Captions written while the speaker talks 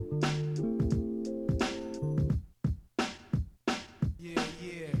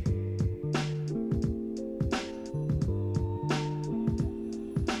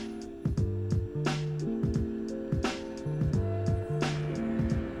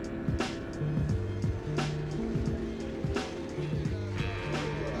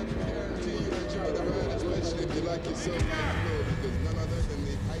so much flow because none other than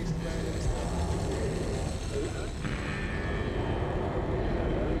the Iceman himself.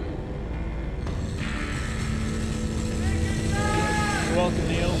 You're welcome,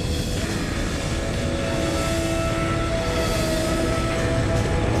 Neil.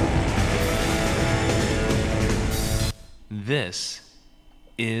 This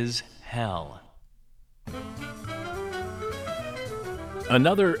is hell.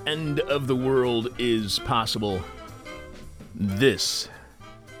 Another end of the world is possible. This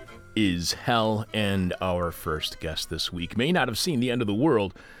is hell, and our first guest this week may not have seen the end of the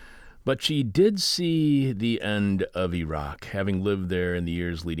world, but she did see the end of Iraq, having lived there in the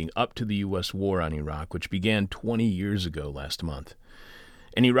years leading up to the U.S. war on Iraq, which began 20 years ago last month.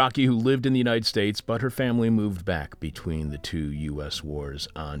 An Iraqi who lived in the United States, but her family moved back between the two U.S. wars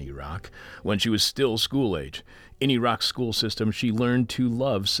on Iraq when she was still school age. In Iraq's school system, she learned to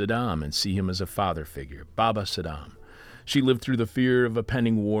love Saddam and see him as a father figure, Baba Saddam. She lived through the fear of a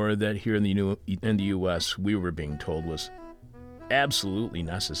pending war that here in the U.S. we were being told was absolutely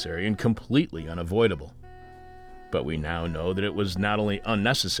necessary and completely unavoidable. But we now know that it was not only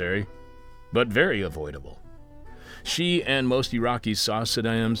unnecessary, but very avoidable. She and most Iraqis saw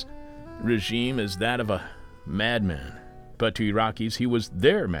Saddam's regime as that of a madman. But to Iraqis, he was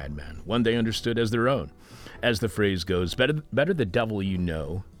their madman, one they understood as their own. As the phrase goes, better the devil you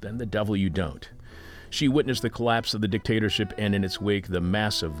know than the devil you don't. She witnessed the collapse of the dictatorship and in its wake the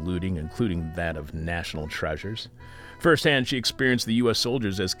massive looting, including that of national treasures. Firsthand, she experienced the U.S.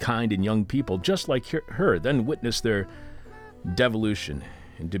 soldiers as kind and young people, just like her, then witnessed their devolution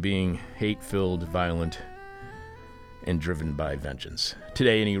into being hate-filled, violent, and driven by vengeance.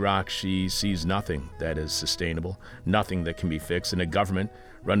 Today in Iraq, she sees nothing that is sustainable, nothing that can be fixed, and a government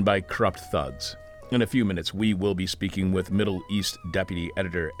run by corrupt thugs. In a few minutes, we will be speaking with Middle East Deputy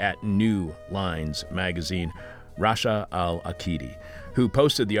Editor at New Lines magazine, Rasha Al-Aqeedi, who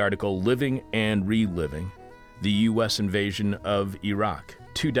posted the article Living and Reliving, the U.S. Invasion of Iraq.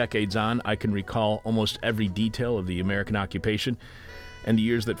 2 decades on, I can recall almost every detail of the American occupation and the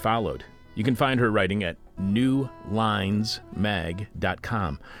years that followed. You can find her writing at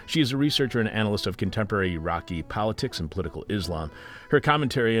newlinesmag.com. She is a researcher and analyst of contemporary Iraqi politics and political Islam. Her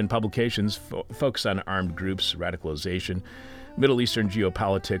commentary and publications focus on armed groups, radicalization, Middle Eastern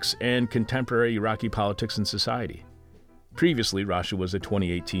geopolitics, and contemporary Iraqi politics and society. Previously, Rasha was a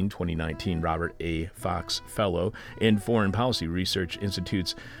 2018-2019 Robert A. Fox Fellow in Foreign Policy Research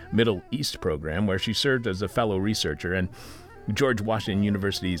Institute's Middle East program, where she served as a fellow researcher, and George Washington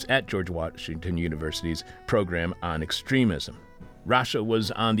University's program on extremism. Rasha was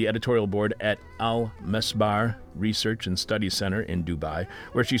on the editorial board at Al-Mesbar Research and Studies Center in Dubai,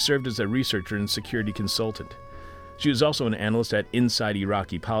 where she served as a researcher and security consultant. She was also an analyst at Inside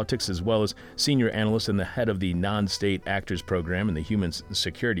Iraqi Politics, as well as senior analyst and the head of the Non-State Actors Program in the Human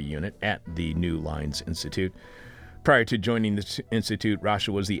Security Unit at the New Lines Institute. Prior to joining the institute, Rasha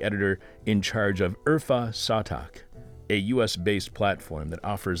was the editor in charge of Urfa Satak, a U.S.-based platform that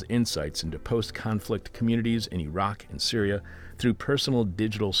offers insights into post-conflict communities in Iraq and Syria through personal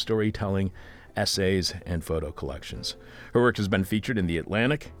digital storytelling, essays, and photo collections. Her work has been featured in The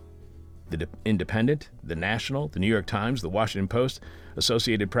Atlantic, The Independent, The National, The New York Times, The Washington Post,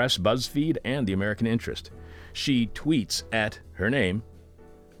 Associated Press, BuzzFeed, and The American Interest. She tweets at her name,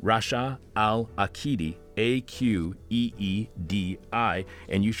 Rasha Al-Aqeedi, Aqeedi,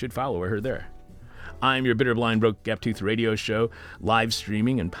 and you should follow her there. I'm your bitter, blind, broke, gap-toothed radio show, live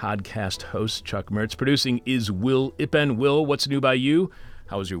streaming and podcast host, Chuck Mertz. Producing is Will Ippen. Will, what's new by you?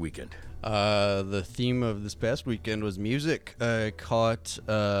 How was your weekend? The theme of this past weekend was music. I caught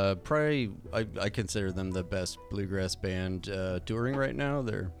probably, I consider them the best bluegrass band touring right now.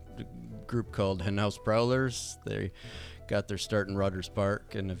 They're a group called Henhouse Prowlers. They got their start in Rogers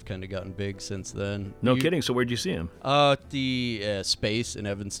Park and have kind of gotten big since then. No kidding. So where'd you see them? The Space in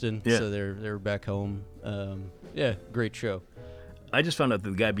Evanston. Yeah. So they're back home. Yeah, great show. I just found out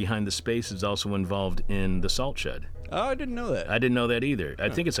that the guy behind the Space is also involved in the Salt Shed. Oh, I didn't know that. I didn't know that either. I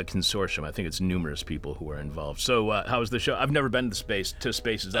think it's a consortium. I think it's numerous people who are involved. So how was the show? I've never been to Space.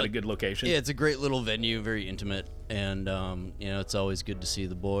 Is that a good location? Yeah, it's a great little venue, very intimate, and it's always good to see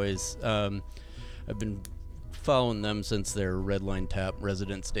the boys. I've been following them since their Red Line Tap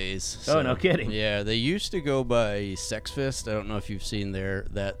residence days. So, oh, no kidding. Yeah, they used to go by Sex Fist. I don't know if you've seen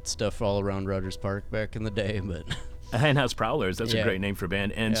that stuff all around Rogers Park back in the day, but Henhouse Prowlers, that's a great name for a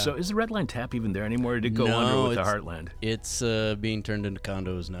band. And so is the Red Line Tap even there anymore, or did it go under with the Heartland? It's being turned into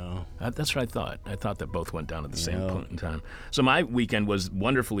condos now. That's what I thought. I thought that both went down at the same point in time. So my weekend was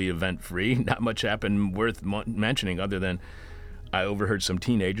wonderfully event-free. Not much happened worth mentioning other than I overheard some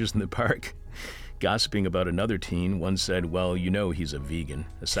teenagers in the park Gossiping about another teen, one said, well, you know he's a vegan.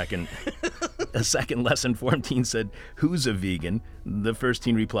 A second less informed teen said, who's a vegan? The first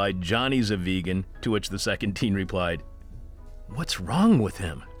teen replied, Johnny's a vegan, to which the second teen replied, what's wrong with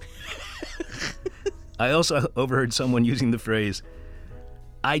him? I also overheard someone using the phrase,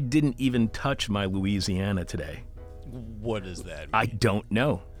 I didn't even touch my Louisiana today. What does that mean? I don't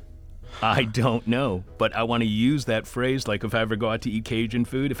know. But I want to use that phrase like if I ever go out to eat Cajun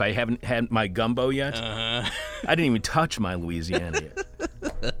food, if I haven't had my gumbo yet. I didn't even touch my Louisiana yet.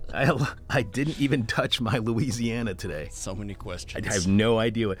 I didn't even touch my Louisiana today. So many questions. I have no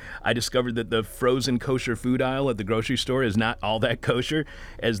idea. I discovered that the frozen kosher food aisle at the grocery store is not all that kosher,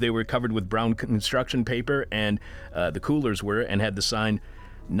 as they were covered with brown construction paper, and the coolers were, and had the sign,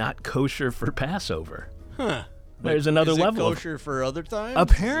 not kosher for Passover. Huh. There's another is level. Is it kosher for other times?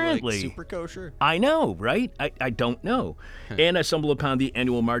 Apparently. Like super kosher? I know, right? I don't know. And I stumbled upon the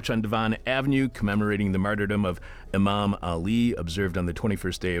annual March on Devon Avenue commemorating the martyrdom of Imam Ali, observed on the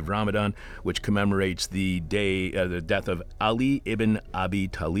 21st day of Ramadan, which commemorates the death of Ali ibn Abi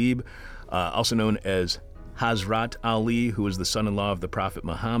Talib, also known as Hazrat Ali, who was the son-in-law of the Prophet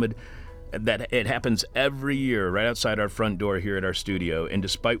Muhammad. That it happens every year right outside our front door here at our studio, and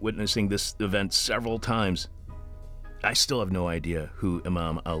despite witnessing this event several times, I still have no idea who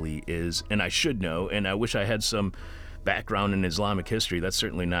Imam Ali is, and I should know, and I wish I had some background in Islamic history. That's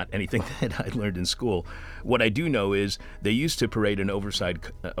certainly not anything that I learned in school. What I do know is they used to parade an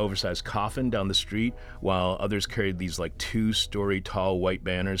oversized coffin down the street, while others carried these like 2-story tall white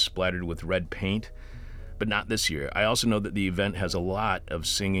banners splattered with red paint. But not this year. I also know that the event has a lot of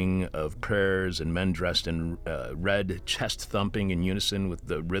singing of prayers and men dressed in red, chest thumping in unison with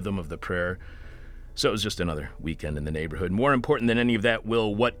the rhythm of the prayer. So it was just another weekend in the neighborhood. More important than any of that,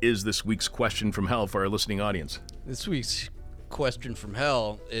 Will, what is this week's question from hell for our listening audience? This week's question from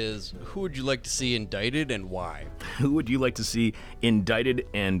hell is, who would you like to see indicted and why? Who would you like to see indicted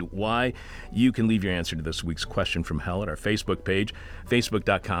and why? You can leave your answer to this week's question from hell at our Facebook page,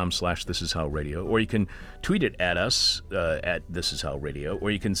 facebook.com/thisishellradio, or you can tweet it at us at thisishellradio,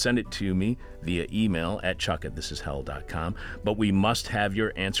 or you can send it to me via email at chuck@thisishell.com. But we must have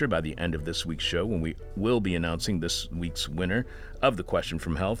your answer by the end of this week's show, when we will be announcing this week's winner of the question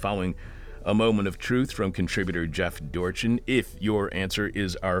from hell, following a moment of truth from contributor Jeff Dorchin. If your answer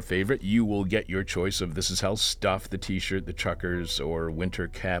is our favorite, you will get your choice of This Is Hell stuff, the t-shirt, the chuckers or winter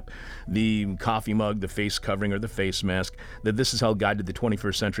cap, the coffee mug, the face covering or the face mask, the This Is Hell Guide to the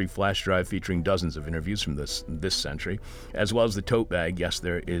 21st Century flash drive featuring dozens of interviews from this century, as well as the tote bag. Yes,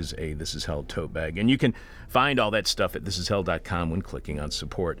 there is a This Is Hell tote bag, and you can find all that stuff at thisishell.com when clicking on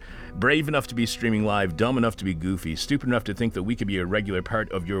support. Brave enough to be streaming live, dumb enough to be goofy, stupid enough to think that we could be a regular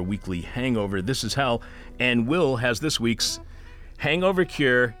part of your weekly hangover. This is Hell, and Will has this week's hangover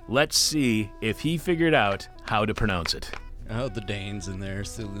cure. Let's see if he figured out how to pronounce it. Oh, the Danes in there,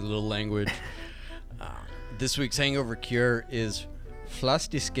 silly little language. This week's hangover cure is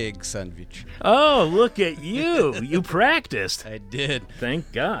flastiskeg sandwich. Oh, look at you. You practiced. I did.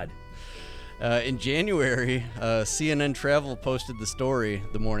 Thank God. In January, CNN Travel posted the story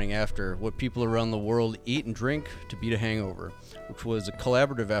the morning after, what people around the world eat and drink to beat a hangover, which was a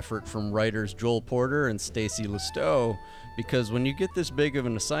collaborative effort from writers Joel Porter and Stacey Listow, because when you get this big of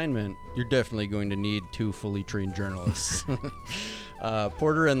an assignment, you're definitely going to need 2 fully trained journalists.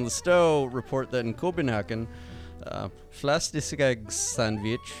 Porter and Listow report that in Copenhagen, flastiskeg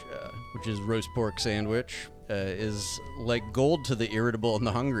sandwich, which is roast pork sandwich, is like gold to the irritable and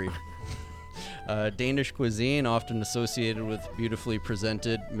the hungry. Danish cuisine, often associated with beautifully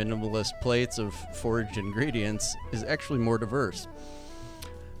presented, minimalist plates of foraged ingredients, is actually more diverse.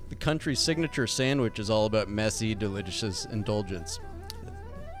 The country's signature sandwich is all about messy, delicious indulgence.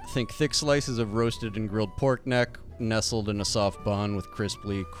 Think thick slices of roasted and grilled pork neck, nestled in a soft bun with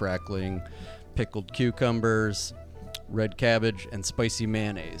crisply crackling pickled cucumbers, red cabbage, and spicy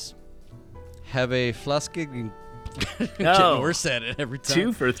mayonnaise. Have a flaskig... Getting worse at it every time.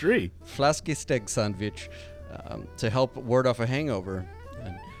 2 for 3. Flaskisteg sandwich to help ward off a hangover.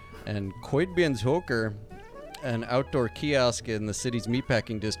 And Koidbjens Hoker, an outdoor kiosk in the city's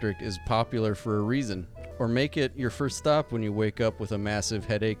meatpacking district, is popular for a reason. Or make it your first stop when you wake up with a massive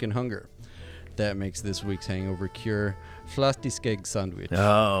headache and hunger. That makes this week's hangover cure flastiskeg sandwich.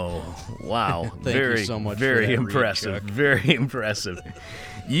 Oh, wow. Thank you so much. Very impressive. Very impressive.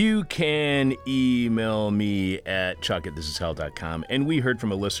 You can email me at chuck@thisishell.com. And we heard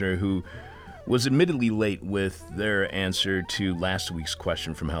from a listener who was admittedly late with their answer to last week's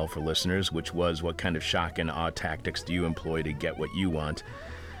question from hell for listeners, which was, what kind of shock and awe tactics do you employ to get what you want?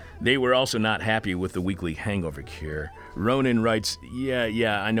 They were also not happy with the weekly hangover cure. Ronan writes,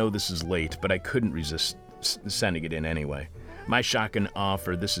 yeah, I know this is late, but I couldn't resist sending it in anyway. My shotgun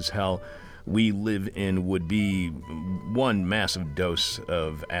offer, This Is Hell, we live in would be one massive dose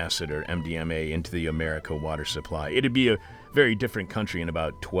of acid or MDMA into the America water supply. It'd be a very different country in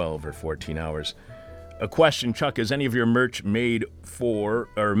about 12 or 14 hours. A question, Chuck, is any of your merch made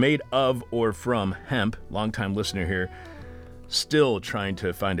of or from hemp? Longtime listener here. Still trying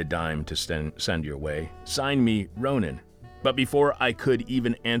to find a dime to send your way. Sign me, Ronan. But before I could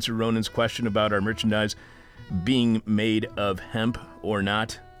even answer Ronan's question about our merchandise being made of hemp or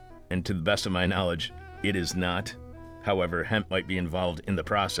not, and to the best of my knowledge, it is not. However, hemp might be involved in the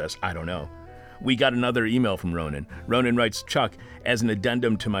process. I don't know. We got another email from Ronan. Ronan writes, Chuck, as an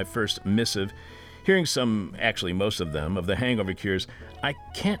addendum to my first missive, hearing most of them, of the hangover cures, I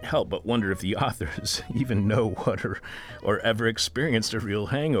can't help but wonder if the authors even know what or ever experienced a real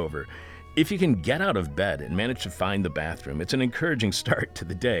hangover. If you can get out of bed and manage to find the bathroom, it's an encouraging start to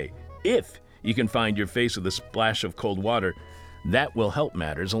the day. If you can find your face with a splash of cold water, that will help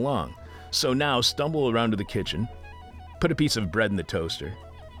matters along. So now stumble around to the kitchen, put a piece of bread in the toaster,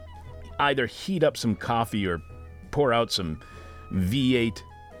 either heat up some coffee or pour out some V8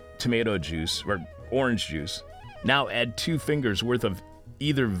 tomato juice or orange juice. Now add 2 fingers worth of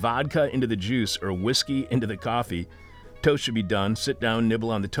either vodka into the juice or whiskey into the coffee. Toast should be done. Sit down,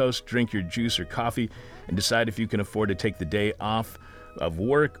 nibble on the toast, drink your juice or coffee, and decide if you can afford to take the day off of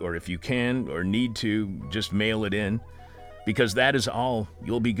work, or if you can or need to, just mail it in, because that is all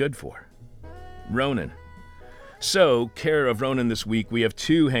you'll be good for. Ronan. So, care of Ronan this week, we have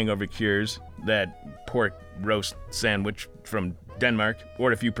 2 hangover cures, that pork roast sandwich from Denmark,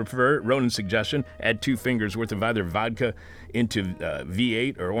 or if you prefer, Ronan's suggestion, add 2 fingers worth of either vodka into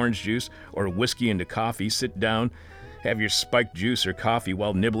V8 or orange juice, or whiskey into coffee. Sit down, have your spiked juice or coffee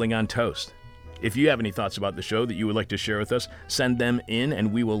while nibbling on toast. If you have any thoughts about the show that you would like to share with us, send them in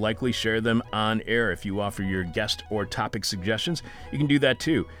and we will likely share them on air. If you offer your guest or topic suggestions, you can do that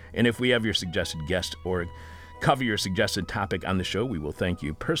too. And if we have your suggested guest or cover your suggested topic on the show, we will thank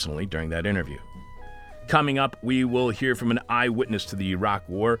you personally during that interview. Coming up, we will hear from an eyewitness to the Iraq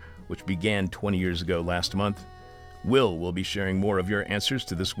War, which began 20 years ago last month. Will be sharing more of your answers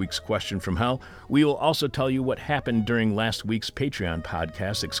to this week's question from hell. We will also tell you what happened during last week's Patreon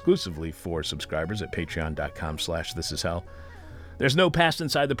podcast, exclusively for subscribers at patreon.com/thisishell. There's no past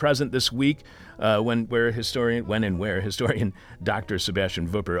inside the present this week, when and where historian Dr. Sebastian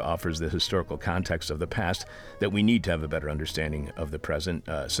Wupper offers the historical context of the past that we need to have a better understanding of the present.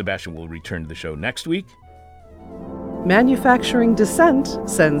 Sebastian will return to the show next week. Manufacturing dissent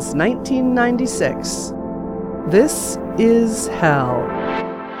since 1996. This is hell.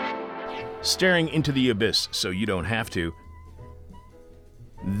 Staring into the abyss so you don't have to.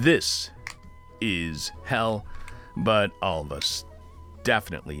 This is hell, but all of us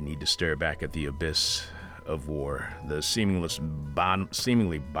definitely need to stare back at the abyss of war, the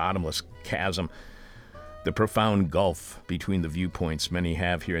seemingly bottomless chasm, the profound gulf between the viewpoints many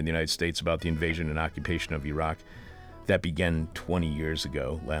have here in the United States about the invasion and occupation of Iraq that began 20 years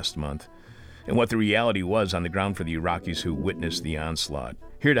ago last month, and what the reality was on the ground for the Iraqis who witnessed the onslaught.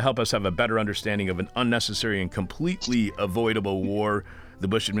 Here to help us have a better understanding of an unnecessary and completely avoidable war the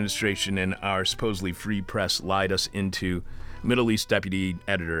Bush administration and our supposedly free press lied us into, Middle East deputy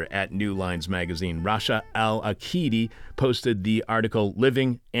editor at New Lines magazine, Rasha Aqeedi, posted the article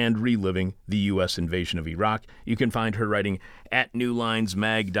Living and Reliving the U.S. Invasion of Iraq. You can find her writing at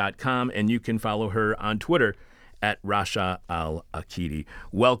newlinesmag.com, and you can follow her on Twitter at Rasha Aqeedi.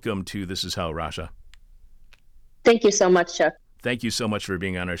 Welcome to This Is Hell, Rasha. Thank you so much, Chuck. Thank you so much for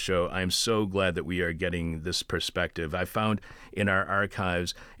being on our show. I'm so glad that we are getting this perspective. I found in our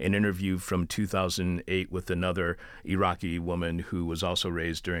archives an interview from 2008 with another Iraqi woman who was also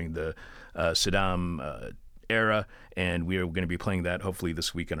raised during the Saddam era, and we are going to be playing that hopefully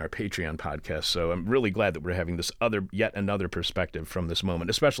this week on our Patreon podcast. So I'm really glad that we're having this yet another perspective from this moment,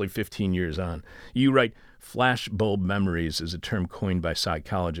 especially 15 years on. You write, flashbulb memories is a term coined by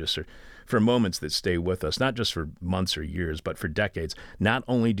psychologists, or for moments that stay with us, not just for months or years, but for decades. Not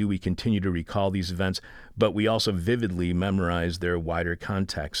only do we continue to recall these events, but we also vividly memorize their wider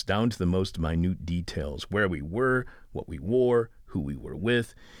context, down to the most minute details, where we were, what we wore, who we were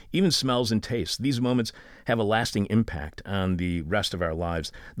with, even smells and tastes. These moments have a lasting impact on the rest of our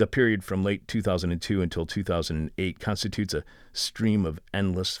lives. The period from late 2002 until 2008 constitutes a stream of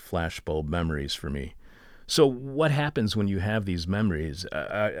endless flashbulb memories for me. So what happens when you have these memories?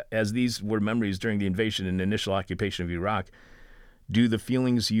 As these were memories during the invasion and initial occupation of Iraq, Do the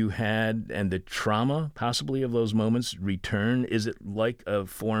feelings you had and the trauma possibly of those moments return? Is it like a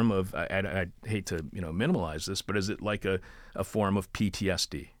form of, I hate to minimalize this, but is it like a form of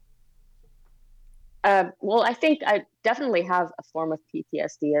PTSD? Well, I think I definitely have a form of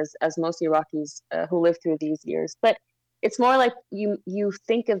PTSD, as most Iraqis who lived through these years. But it's more like you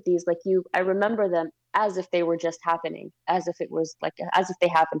think of these like I remember them as if they were just happening, as if it was like as if they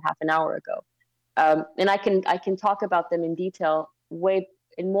happened half an hour ago. And I can talk about them in detail, way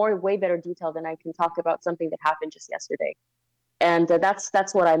better detail than I can talk about something that happened just yesterday. And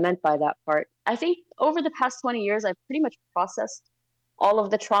that's what I meant by that part. I think over the past 20 years, I've pretty much processed all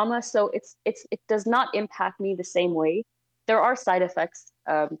of the trauma, so it does not impact me the same way. There are side effects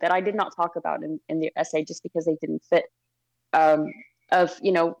that I did not talk about in the essay just because they didn't fit. Um, of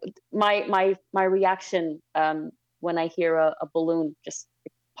my reaction when I hear a balloon just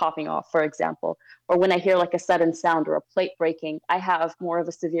popping off, for example, or when I hear like a sudden sound or a plate breaking, I have more of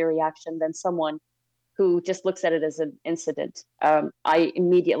a severe reaction than someone who just looks at it as an incident. I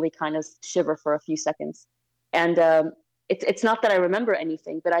immediately kind of shiver for a few seconds. And it's not that I remember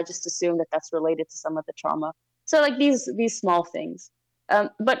anything, but I just assume that that's related to some of the trauma. So like these small things.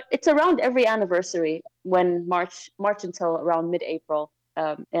 But it's around every anniversary when March until around mid-April.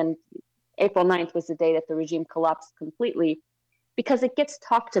 And April 9th was the day that the regime collapsed completely because it gets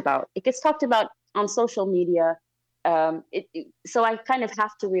talked about. It gets talked about on social media. So I kind of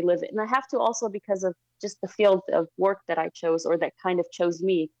have to relive it. And I have to also because of just the field of work that I chose, or that kind of chose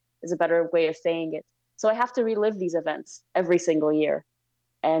me is a better way of saying it. So I have to relive these events every single year.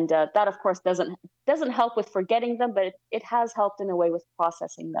 And that, of course, doesn't help with forgetting them, but it has helped in a way with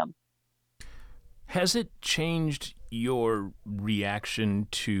processing them. Has it changed your reaction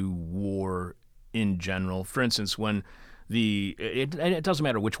to war in general? For instance, when it doesn't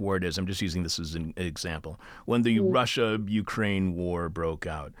matter which war it is. I'm just using this as an example. When the Russia-Ukraine war broke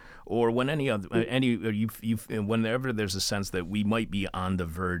out, or when whenever there's a sense that we might be on the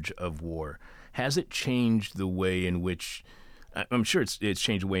verge of war, has it changed the way in which? I'm sure it's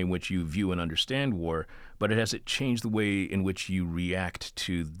changed the way in which you view and understand war, but has it changed the way in which you react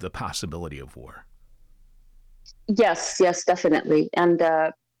to the possibility of war? Yes, definitely. And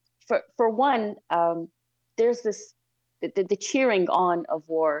for one, there's the cheering on of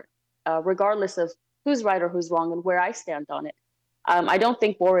war, regardless of who's right or who's wrong and where I stand on it. I don't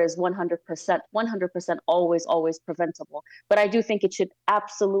think war is 100% always preventable, but I do think it should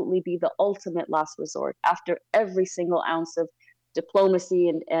absolutely be the ultimate last resort after every single ounce of diplomacy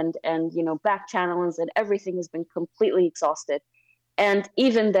and back channels and everything has been completely exhausted. And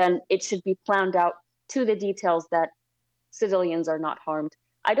even then, it should be planned out to the details that civilians are not harmed.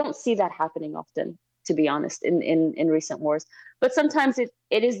 I don't see that happening often, to be honest, in recent wars. But sometimes it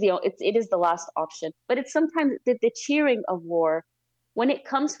is the last option. But it's sometimes the cheering of war when it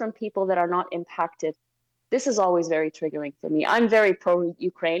comes from people that are not impacted. This is always very triggering for me. I'm very pro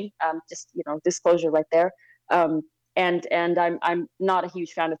Ukraine. Just disclosure right there. And I'm not a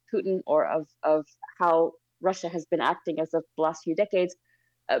huge fan of Putin or of how Russia has been acting as of the last few decades.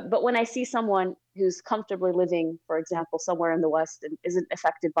 But when I see someone who's comfortably living, for example, somewhere in the West and isn't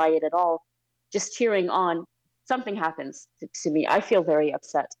affected by it at all, just cheering on, something happens to me. I feel very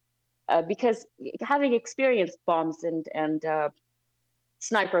upset because having experienced bombs and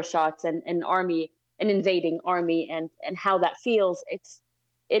sniper shots and an invading army and how that feels,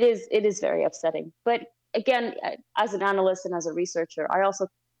 it is very upsetting. But again, as an analyst and as a researcher, I've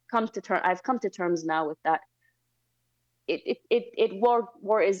come to terms now with that.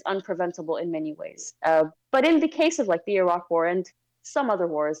 War is unpreventable in many ways. But in the case of like the Iraq War and some other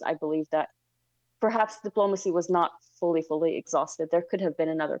wars, I believe that perhaps diplomacy was not fully exhausted. There could have been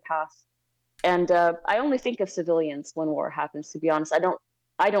another path. And I only think of civilians when war happens, to be honest.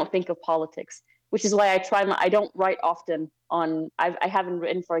 I don't think of politics, which is why I don't write often on, I haven't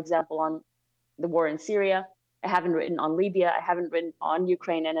written, for example, on the war in Syria. I haven't written on Libya. I haven't written on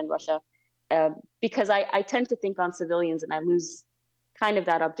Ukraine and in Russia. Because I tend to think on civilians and I lose kind of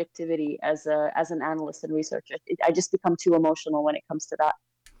that objectivity as an analyst and researcher. I just become too emotional when it comes to that.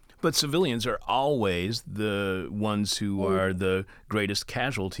 But civilians are always the ones who are the greatest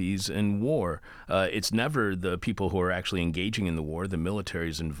casualties in war. It's never the people who are actually engaging in the war, the military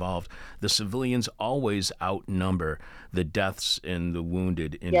is involved. The civilians always outnumber the deaths and the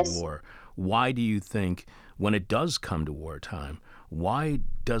wounded in war. Why do you think, when it does come to wartime, why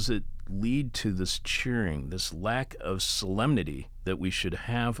does it lead to this cheering, this lack of solemnity that we should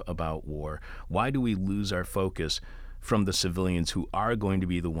have about war? Why do we lose our focus from the civilians who are going to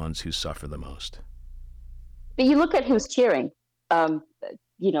be the ones who suffer the most? But you look at who's cheering.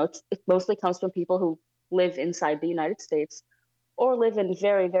 It mostly comes from people who live inside the United States or live in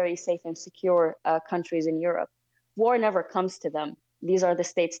very, very safe and secure countries in Europe. War never comes to them. These are the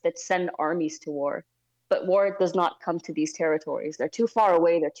states that send armies to war. But war does not come to these territories. They're too far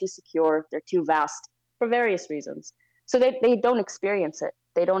away, they're too secure, they're too vast for various reasons. So they don't experience it.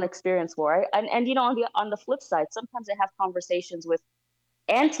 They don't experience war. And you know, on the flip side, sometimes I have conversations with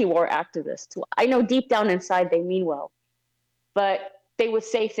anti-war activists who I know deep down inside they mean well, but they would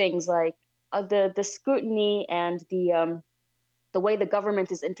say things like the scrutiny and the way the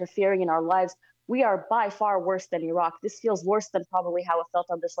government is interfering in our lives, we are by far worse than Iraq. This feels worse than probably how it felt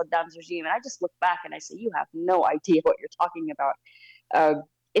under Saddam's regime. And I just look back and I say, you have no idea what you're talking about.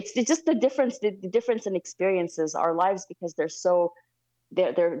 It's just the difference in experiences, our lives, because they're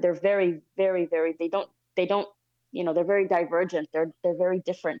very, very, very, they don't, you know, they're very divergent. They're very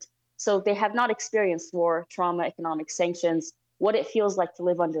different. So they have not experienced war, trauma, economic sanctions, what it feels like to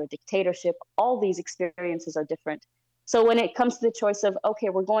live under a dictatorship. All these experiences are different. So when it comes to the choice of, okay,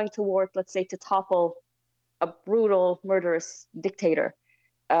 we're going to war, let's say, to topple a brutal, murderous dictator,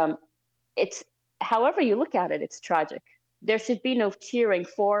 um, it's however you look at it, it's tragic. There should be no cheering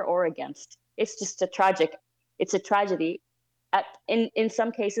for or against. It's just it's a tragedy. In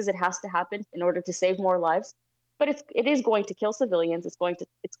some cases, it has to happen in order to save more lives, but it is going to kill civilians. It's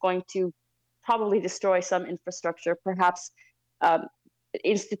going to probably destroy some infrastructure, perhaps um,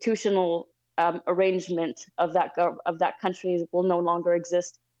 institutional arrangement of that country will no longer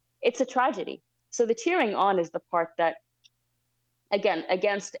exist. It's a tragedy. So the cheering on is the part that, again,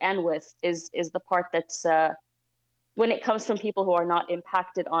 against and with is the part that's when it comes from people who are not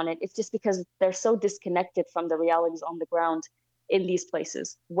impacted on it. It's just because they're so disconnected from the realities on the ground in these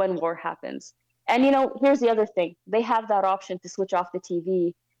places when war happens. And you know, here's the other thing: they have that option to switch off the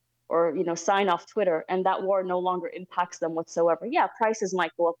TV or sign off Twitter, and that war no longer impacts them whatsoever. Yeah, prices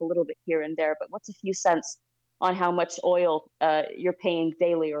might go up a little bit here and there, but what's a few cents on how much oil you're paying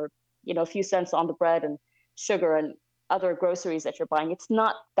daily, or a few cents on the bread and sugar and other groceries that you're buying? It's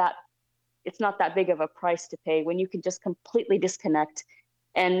not that big of a price to pay when you can just completely disconnect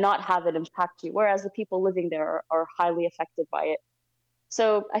and not have it impact you. Whereas the people living there are highly affected by it.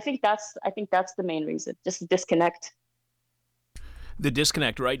 So I think that's the main reason, just disconnect. The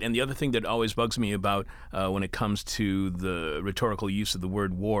disconnect, right? And the other thing that always bugs me about when it comes to the rhetorical use of the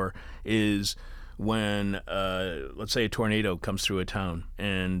word war is when, let's say, a tornado comes through a town,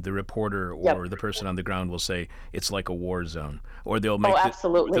 and the reporter or the person on the ground will say it's like a war zone, or they'll make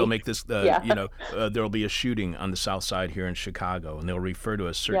absolutely. They'll make this, there'll be a shooting on the south side here in Chicago, and they'll refer to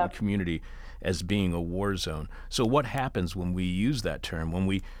a certain community as being a war zone. So what happens when we use that term?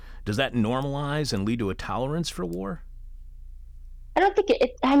 Does that normalize and lead to a tolerance for war? I don't think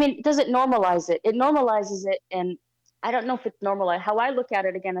does it normalize it? It normalizes it, and I don't know if it's normalized. How I look at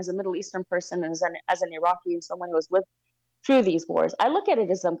it, again, as a Middle Eastern person, and as an Iraqi and someone who has lived through these wars, I look at it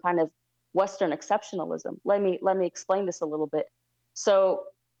as some kind of Western exceptionalism. Let me explain this a little bit. So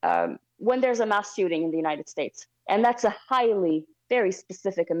when there's a mass shooting in the United States, and that's a very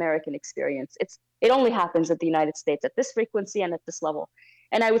specific American experience. It only happens at the United States at this frequency and at this level.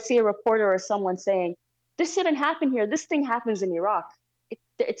 And I would see a reporter or someone saying, this shouldn't happen here. This thing happens in Iraq.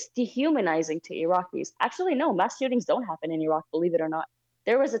 It's dehumanizing to Iraqis. Actually, no, mass shootings don't happen in Iraq, believe it or not.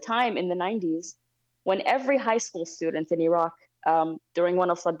 There was a time in the 90s when every high school student in Iraq, during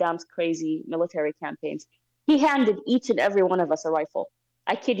one of Saddam's crazy military campaigns, he handed each and every one of us a rifle.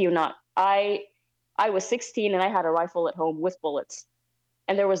 I kid you not. I was 16 and I had a rifle at home with bullets,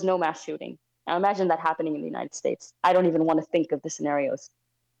 and there was no mass shooting. Now imagine that happening in the United States. I don't even want to think of the scenarios.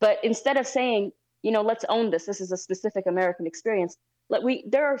 But instead of saying, let's own this is a specific American experience,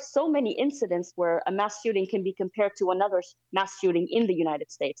 there are so many incidents where a mass shooting can be compared to another mass shooting in the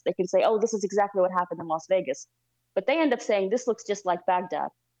United States. They can say, oh, this is exactly what happened in Las Vegas. But they end up saying, this looks just like Baghdad.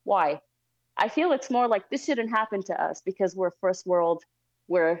 Why? I feel it's more like this shouldn't happen to us because we're first world,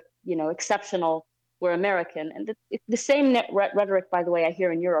 we're, exceptional, we're American. And the same rhetoric, by the way, I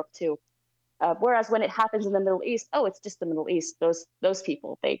hear in Europe too. Whereas when it happens in the Middle East, oh, it's just the Middle East. Those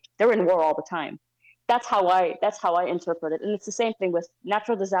people, they're in war all the time. That's how I interpret it. And it's the same thing with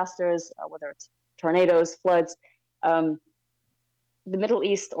natural disasters, whether it's tornadoes, floods. The Middle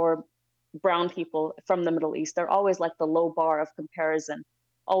East, or brown people from the Middle East, they're always like the low bar of comparison.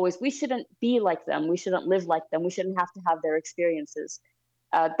 Always, we shouldn't be like them. We shouldn't live like them. We shouldn't have to have their experiences.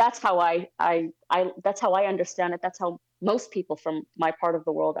 That's how that's how I understand it. That's how most people from my part of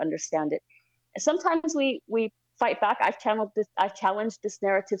the world understand it. Sometimes we fight back. I've challenged this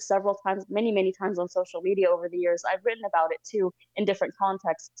narrative several times, many times on social media over the years. I've written about it too in different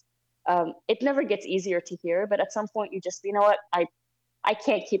contexts. It never gets easier to hear, but at some point you just, what, I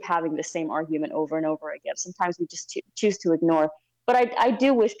can't keep having the same argument over and over again. Sometimes we just choose to ignore. But I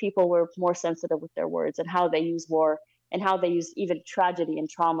do wish people were more sensitive with their words and how they use war and how they use even tragedy and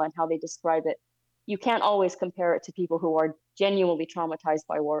trauma and how they describe it. You can't always compare it to people who are genuinely traumatized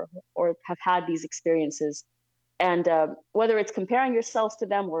by war or have had these experiences. And whether it's comparing yourselves to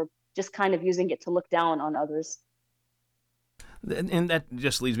them or just kind of using it to look down on others. And that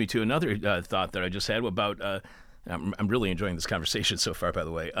just leads me to another thought that I just had about. I'm really enjoying this conversation so far, by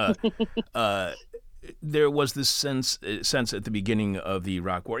the way. There was this sense at the beginning of the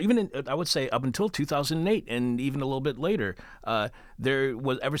Iraq War, even I would say up until 2008, and even a little bit later. There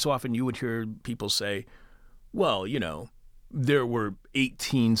was every so often you would hear people say, "Well, there were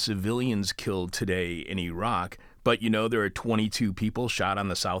 18 civilians killed today in Iraq, but there are 22 people shot on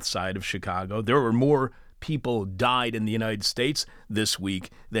the south side of Chicago. There were more people died in the United States this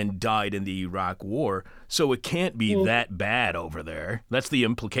week than died in the Iraq War. So it can't be that bad over there." That's the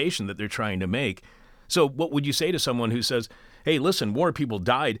implication that they're trying to make. So what would you say to someone who says, "Hey, listen, more people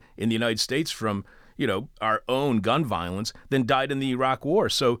died in the United States from, our own gun violence than died in the Iraq War.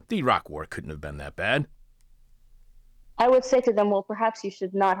 So the Iraq War couldn't have been that bad." I would say to them, well, perhaps you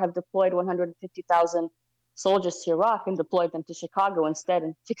should not have deployed 150,000 soldiers to Iraq and deployed them to Chicago instead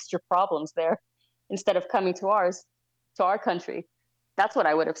and fixed your problems there instead of coming to our country. That's what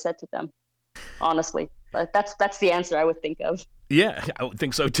I would have said to them, honestly. But that's the answer I would think of. Yeah, I would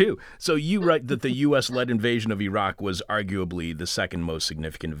think so too. So you write that the U.S.-led invasion of Iraq was arguably the second most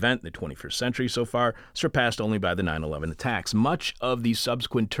significant event in the 21st century so far, surpassed only by the 9/11 attacks. Much of the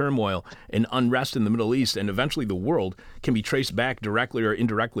subsequent turmoil and unrest in the Middle East and eventually the world can be traced back directly or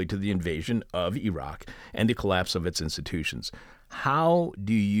indirectly to the invasion of Iraq and the collapse of its institutions. How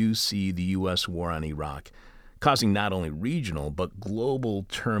do you see the U.S. war on Iraq causing not only regional but global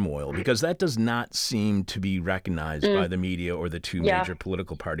turmoil? Because that does not seem to be recognized by the media or the two major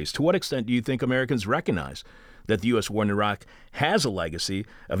political parties. To what extent do you think Americans recognize that the U.S. war in Iraq has a legacy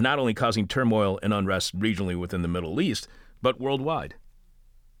of not only causing turmoil and unrest regionally within the Middle East, but worldwide?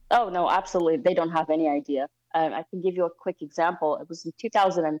 Oh, no, absolutely. They don't have any idea. I can give you a quick example. It was in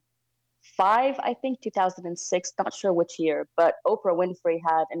 2005, I think, 2006, not sure which year, but Oprah Winfrey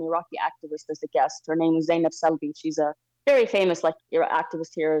had an Iraqi activist as a guest. Her name was Zainab Selbi. She's a very famous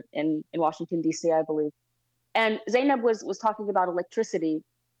activist here in Washington, D.C., I believe. And Zainab was talking about electricity.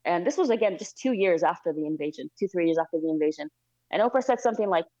 And this was, again, just 2 years after the invasion, 3 years after the invasion. And Oprah said something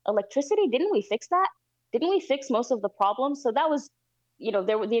like, electricity, didn't we fix that? Didn't we fix most of the problems? So that was,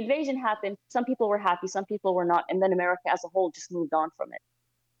 the invasion happened. Some people were happy, some people were not. And then America as a whole just moved on from it.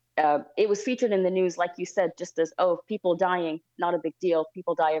 It was featured in the news, like you said, just as, people dying, not a big deal.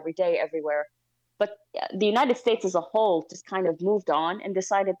 People die every day, everywhere. But the United States as a whole just kind of moved on and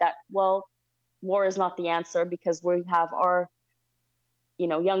decided that, well, war is not the answer because we have our,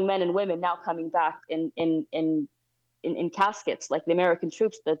 young men and women now coming back in caskets, like the American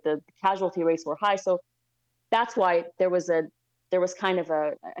troops, the casualty rates were high. So that's why there was kind of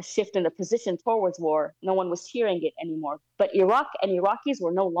a shift in the position towards war. No one was hearing it anymore. But Iraq and Iraqis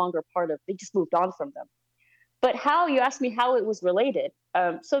were no longer they just moved on from them. But you asked me how it was related.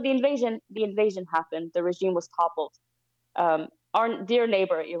 So the invasion happened. The regime was toppled. Our dear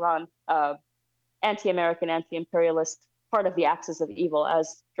neighbor, Iran, anti-American, anti-imperialist, part of the axis of evil,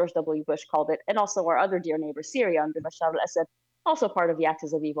 as George W. Bush called it, and also our other dear neighbor, Syria, under Bashar al-Assad, also part of the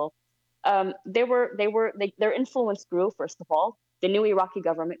axis of evil. Their influence grew. First of all, the new Iraqi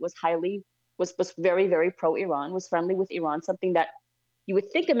government was very, very pro-Iran, was friendly with Iran, something that you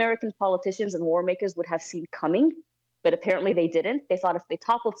would think American politicians and war makers would have seen coming, but apparently they didn't. They thought if they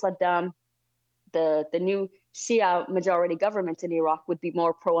toppled Saddam, the new Shia majority government in Iraq would be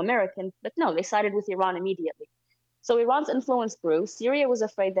more pro-American, but no, they sided with Iran immediately. So Iran's influence grew. Syria was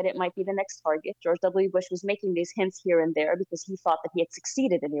afraid that it might be the next target. George W. Bush was making these hints here and there because he thought that he had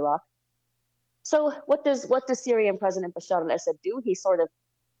succeeded in Iraq. So what does Syrian President Bashar al-Assad do?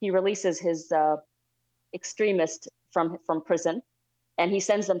 He releases his extremists from prison, and he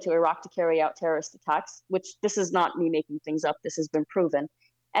sends them to Iraq to carry out terrorist attacks, which this is not me making things up. This has been proven.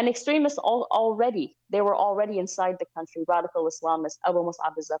 And extremists were already inside the country, radical Islamists, Abu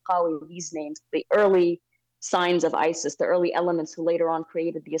Mus'ab al-Zarqawi, these names, the early signs of ISIS, the early elements who later on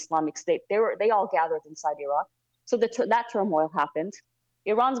created the Islamic State. They all gathered inside Iraq. So that turmoil happened.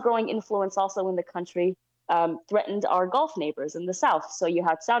 Iran's growing influence also in the country threatened our Gulf neighbors in the south. So you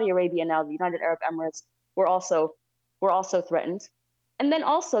had Saudi Arabia now, the United Arab Emirates were also threatened. And then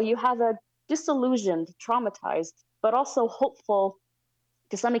also you have a disillusioned, traumatized, but also hopeful,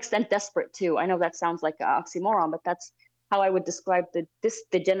 to some extent desperate too. I know that sounds like an oxymoron, but that's how I would describe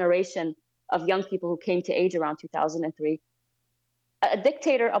the generation of young people who came to age around 2003.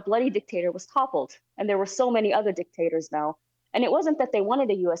 A bloody dictator was toppled. And there were so many other dictators now. And it wasn't that they wanted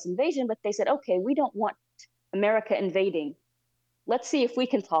a US invasion, but they said, okay, we don't want America invading. Let's see if we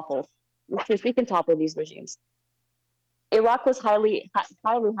can topple. Let's see if we can topple these regimes. Iraq was highly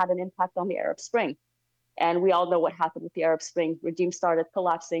had an impact on the Arab Spring. And we all know what happened with the Arab Spring. Regime started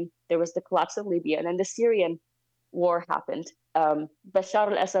collapsing. There was the collapse of Libya, and then the Syrian war happened.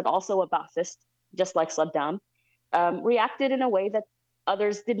 Bashar al-Assad, also a Ba'athist, just like Saddam, reacted in a way that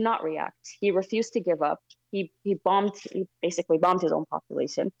others did not react. He refused to give up. He basically bombed his own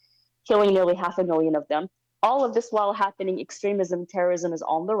population, killing nearly 500,000 of them. All of this while happening, extremism, terrorism is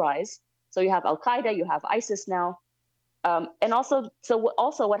on the rise. So you have Al-Qaeda, you have ISIS now. And also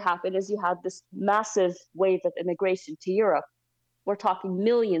what happened is you had this massive wave of immigration to Europe. We're talking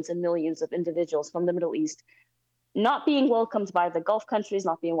millions and millions of individuals from the Middle East not being welcomed by the Gulf countries,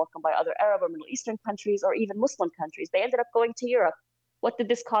 not being welcomed by other Arab or Middle Eastern countries, or even Muslim countries. They ended up going to Europe. What did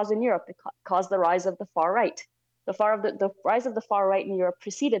this cause in Europe? It caused the rise of the far right. The rise of the far right in Europe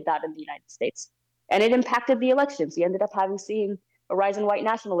preceded that in the United States. And it impacted the elections. You ended up seeing a rise in white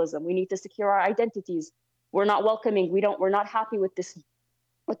nationalism. We need to secure our identities. We're not welcoming. We're not happy with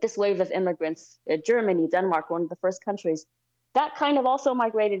this wave of immigrants. Germany, Denmark, one of the first countries. That kind of also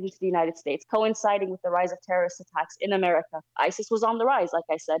migrated into the United States, coinciding with the rise of terrorist attacks in America. ISIS was on the rise, like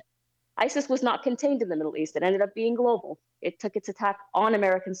I said. ISIS was not contained in the Middle East. It ended up being global. It took its attack on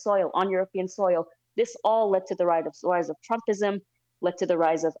American soil, on European soil. This all led to the rise of Trumpism, led to the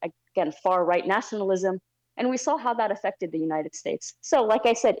rise of, again, far-right nationalism. And we saw how that affected the United States. So, like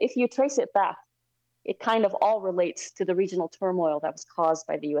I said, if you trace it back, it kind of all relates to the regional turmoil that was caused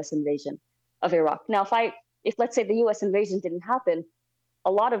by the US invasion of Iraq. Now, if let's say the US invasion didn't happen, a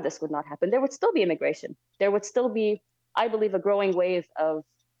lot of this would not happen. There would still be immigration. There would still be, I believe, a growing wave of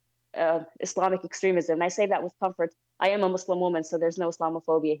Islamic extremism. And I say that with comfort. I am a Muslim woman, so there's no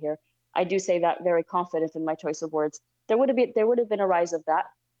Islamophobia here. I do say that very confident in my choice of words. There would have been a rise of that,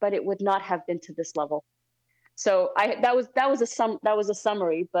 but it would not have been to this level. So that was a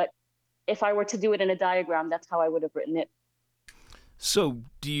summary, but if I were to do it in a diagram, that's how I would have written it. So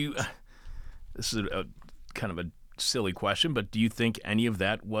this is a kind of a silly question, but do you think any of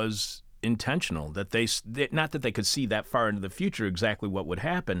that was intentional? That not that they could see that far into the future exactly what would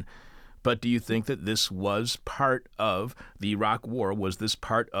happen, but do you think that this was part of the Iraq War? Was this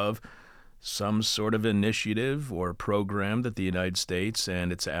part of some sort of initiative or program that the United States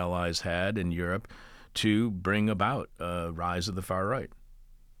and its allies had in Europe to bring about a rise of the far right?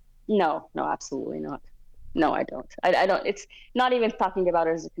 No, absolutely not. No, I don't. I don't. It's not even talking about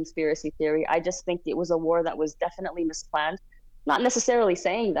it as a conspiracy theory. I just think it was a war that was definitely misplanned. Not necessarily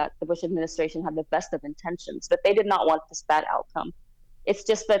saying that the Bush administration had the best of intentions, that they did not want this bad outcome. It's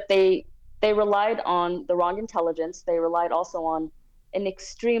just that they relied on the wrong intelligence. They relied also on an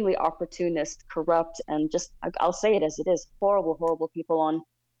extremely opportunist, corrupt, and just, I'll say it as it is, horrible people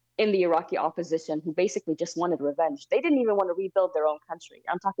in the Iraqi opposition who basically just wanted revenge. They didn't even want to rebuild their own country.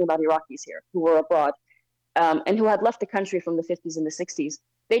 I'm talking about Iraqis here who were abroad and who had left the country from the 50s and the 60s.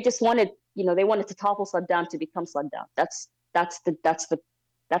 They just wanted, they wanted to topple Saddam to become Saddam. That's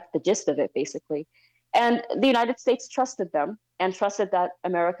the gist of it, basically. And the United States trusted them and trusted that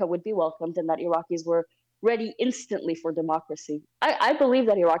America would be welcomed and that Iraqis were ready instantly for democracy. I believe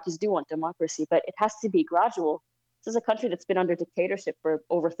that Iraqis do want democracy, but it has to be gradual. This is a country that's been under dictatorship for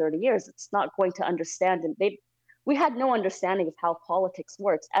over 30 years. It's not going to understand. And we had no understanding of how politics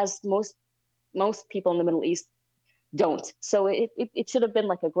works, as most people in the Middle East don't. So it should have been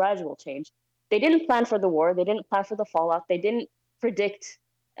like a gradual change. They didn't plan for the war. They didn't plan for the fallout. They didn't predict.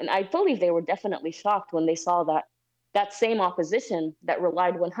 And I believe they were definitely shocked when they saw that same opposition that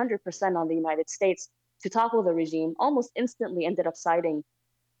relied 100% on the United States to topple the regime almost instantly ended up siding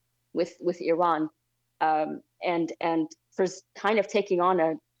with Iran. And for kind of taking on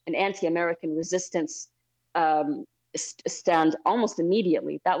an anti-American resistance stand almost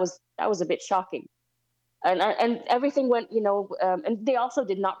immediately. That was a bit shocking, and everything went, and they also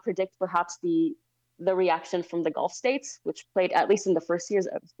did not predict perhaps the reaction from the Gulf states, which played, at least in the first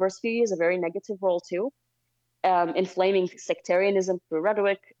few years, a very negative role too, inflaming sectarianism through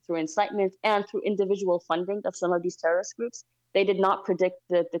rhetoric, through incitement, and through individual funding of some of these terrorist groups. They did not predict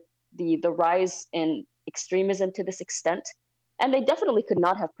the rise in extremism to this extent. And they definitely could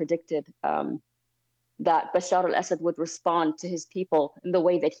not have predicted that Bashar al-Assad would respond to his people in the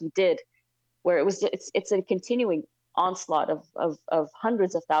way that he did, where it's a continuing onslaught of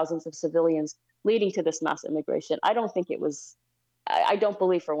hundreds of thousands of civilians leading to this mass immigration. I don't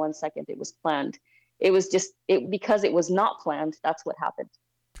believe for 1 second it was planned. It was just, because it was not planned, that's what happened.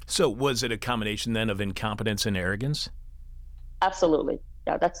 So was it a combination then of incompetence and arrogance? Absolutely.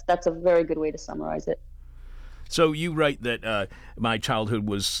 Yeah, that's a very good way to summarize it. So you write that my childhood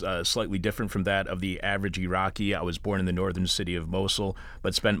was slightly different from that of the average Iraqi. I was born in the northern city of Mosul,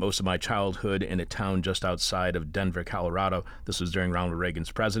 but spent most of my childhood in a town just outside of Denver, Colorado. This was during Ronald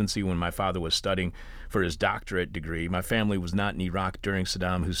Reagan's presidency when my father was studying for his doctorate degree. My family was not in Iraq during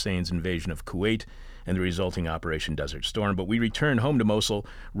Saddam Hussein's invasion of Kuwait and the resulting Operation Desert Storm, but we returned home to Mosul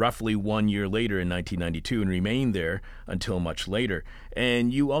roughly 1 year later in 1992 and remained there until much later.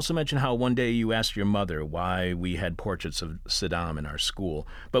 And you also mentioned how one day you asked your mother why we had portraits of Saddam in our school,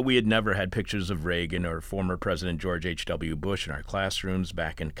 but we had never had pictures of Reagan or former President George H.W. Bush in our classrooms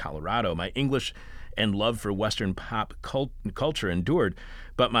back in Colorado. My English and love for Western pop culture endured,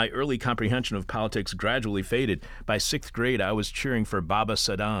 but my early comprehension of politics gradually faded. By sixth grade, I was cheering for Baba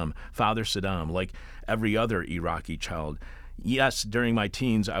Saddam, Father Saddam, like every other Iraqi child. Yes, during my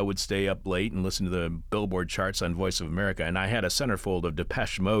teens, I would stay up late and listen to the Billboard charts on Voice of America, and I had a centerfold of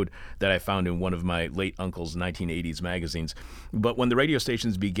Depeche Mode that I found in one of my late uncle's 1980s magazines. But when the radio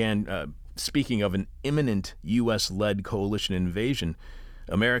stations began speaking of an imminent U.S.-led coalition invasion,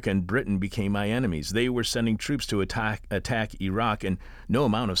 America and Britain became my enemies. They were sending troops to attack Iraq, and no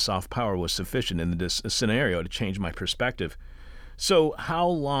amount of soft power was sufficient in this scenario to change my perspective. So how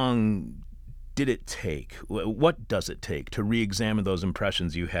long did it take? What does it take to re-examine those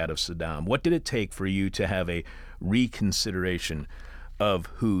impressions you had of Saddam? What did it take for you to have a reconsideration of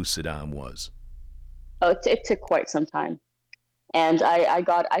who Saddam was? Oh, it took quite some time. And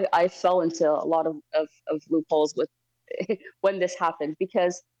I fell into a lot of loopholes with when this happened,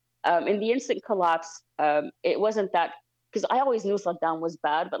 because in the instant collapse, it wasn't that, because I always knew Saddam was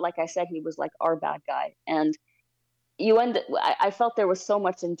bad, but like I said, he was like our bad guy. And I felt there was so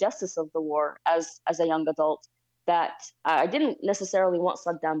much injustice of the war as a young adult that I didn't necessarily want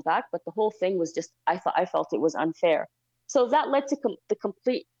Saddam back, but the whole thing was just, I felt it was unfair. So that led to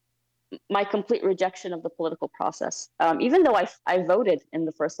my complete rejection of the political process. Even though I voted in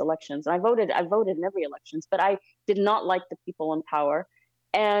the first elections, and I voted in every elections, but I did not like the people in power.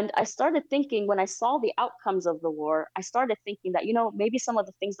 And I started thinking, when I saw the outcomes of the war, I started thinking that, maybe some of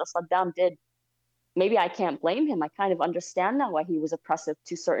the things that Saddam did, maybe I can't blame him. I kind of understand now why he was oppressive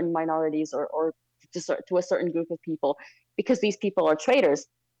to certain minorities or to a certain group of people, because these people are traitors.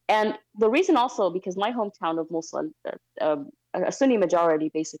 And the reason also, because my hometown of Mosul, a Sunni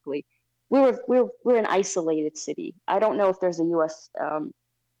majority, basically, we're an isolated city. I don't know if there's a U.S.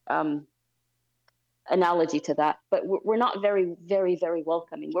 Analogy to that, but we're not very, very, very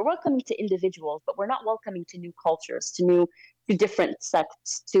welcoming. We're welcoming to individuals, but we're not welcoming to new cultures, to different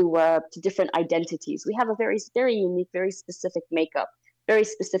sects, to different identities. We have a very, very unique, very specific makeup, very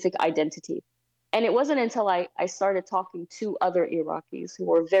specific identity. And it wasn't until I started talking to other Iraqis who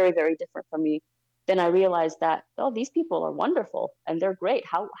were very, very different from me, then I realized that, oh, these people are wonderful and they're great.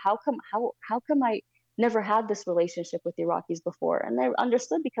 How come I never had this relationship with Iraqis before? And I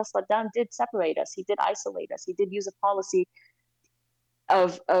understood, because Saddam did separate us. He did isolate us. He did use a policy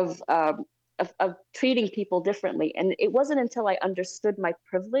of treating people differently. And it wasn't until I understood my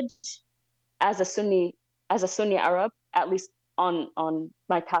privilege as a Sunni Arab, at least on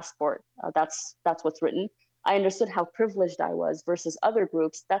my passport, that's what's written. I understood how privileged I was versus other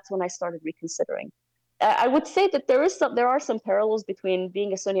groups. That's when I started reconsidering. I would say that there are some parallels between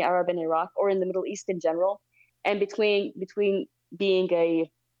being a Sunni Arab in Iraq or in the Middle East in general, and between being a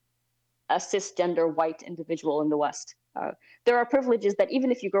cisgender white individual in the West. There are privileges that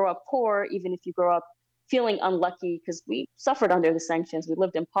even if you grow up poor, even if you grow up feeling unlucky, because we suffered under the sanctions, we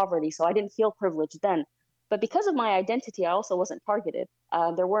lived in poverty, so I didn't feel privileged then. But because of my identity, I also wasn't targeted.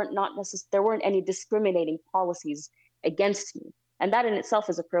 There weren't any discriminating policies against me, and that in itself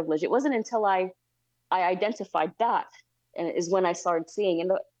is a privilege. It wasn't until I identified that, and is when I started seeing.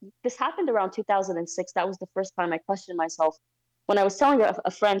 And this happened around 2006. That was the first time I questioned myself, when I was telling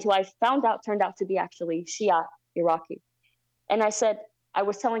a friend who I found out turned out to be actually Shia Iraqi. And I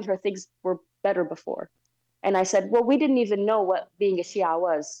was telling her things were better before. And I said, well, we didn't even know what being a Shia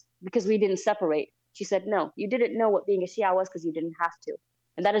was because we didn't separate. She said, no, you didn't know what being a Shia was because you didn't have to.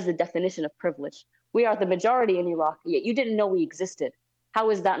 And that is the definition of privilege. We are the majority in Iraq, yet you didn't know we existed. How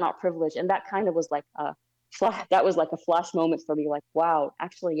is that not privilege? And that kind of was like a flash moment for me, like, wow,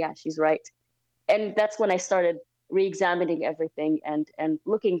 actually, yeah, she's right. And that's when I started re-examining everything and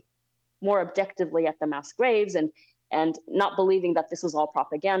looking more objectively at the mass graves and not believing that this was all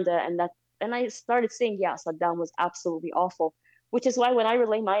propaganda. And I started saying, yeah, Saddam was absolutely awful, which is why when I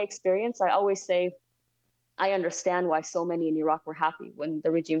relay my experience, I always say, I understand why so many in Iraq were happy when the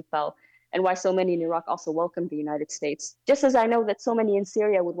regime fell, and why so many in Iraq also welcomed the United States. Just as I know that so many in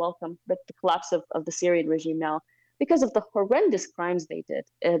Syria would welcome the collapse of the Syrian regime now, because of the horrendous crimes they did,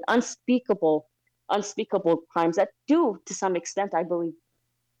 and unspeakable unspeakable crimes that do, to some extent, I believe.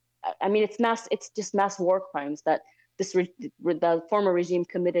 I mean, it's just mass war crimes that the former regime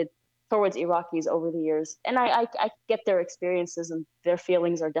committed towards Iraqis over the years. And I get their experiences, and their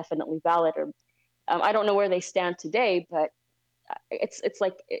feelings are definitely valid. Or I don't know where they stand today, but it's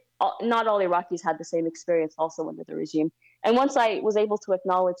like not all Iraqis had the same experience also under the regime. And once I was able to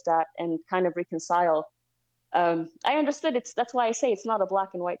acknowledge that and kind of reconcile, I understood that's why I say it's not a black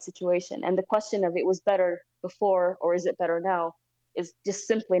and white situation. And the question of it was better before or is it better now is just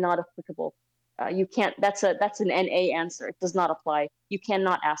simply not applicable. You can't. That's an NA answer. It does not apply. You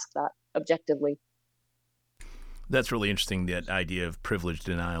cannot ask that objectively. That's really interesting, that idea of privilege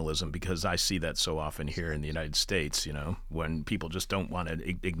denialism, because I see that so often here in the United States, when people just don't want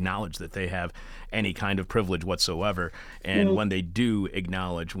to acknowledge that they have any kind of privilege whatsoever. And when they do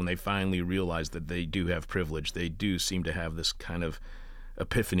acknowledge, when they finally realize that they do have privilege, they do seem to have this kind of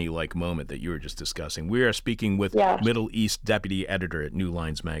epiphany-like moment that you were just discussing. We are speaking with Middle East deputy editor at New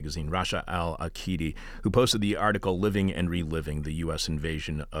Lines magazine, Rasha Aqeedi, who posted the article "Living and Reliving: The U.S.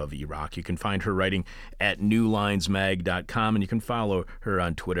 Invasion of Iraq." You can find her writing at newlinesmag.com, and you can follow her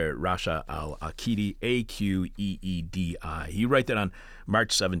on Twitter at Rasha Aqeedi, Aqeedi. You write that on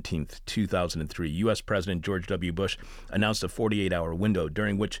March 17th, 2003, U.S. President George W. Bush announced a 48-hour window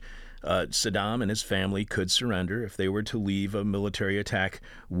during which Saddam and his family could surrender if they were to leave. A military attack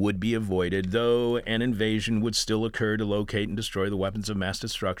would be avoided, though an invasion would still occur to locate and destroy the weapons of mass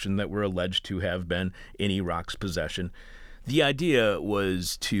destruction that were alleged to have been in Iraq's possession. The idea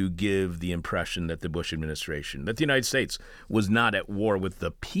was to give the impression that the Bush administration, that the United States, was not at war with the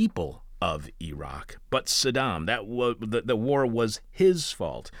people of Iraq, but Saddam. The war was his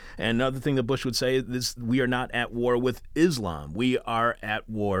fault. And another thing that Bush would say is, we are not at war with Islam. We are at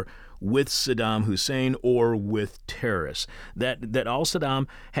war with Saddam Hussein or with terrorists. That all Saddam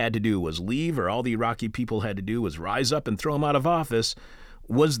had to do was leave, or all the Iraqi people had to do was rise up and throw him out of office.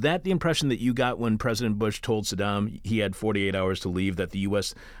 Was that the impression that you got when President Bush told Saddam he had 48 hours to leave, that the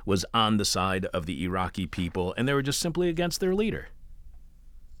U.S. was on the side of the Iraqi people and they were just simply against their leader?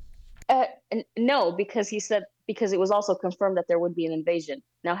 No, because it was also confirmed that there would be an invasion.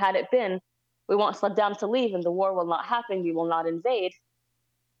 Now, had it been, we want Saddam to leave and the war will not happen, we will not invade,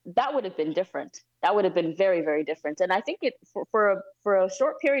 that would have been different. That would have been very, very different. And I think for a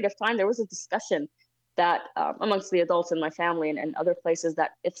short period of time, there was a discussion that amongst the adults in my family and other places,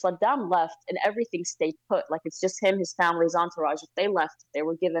 that if Saddam left and everything stayed put, like it's just him, his family, his entourage, if they left, if they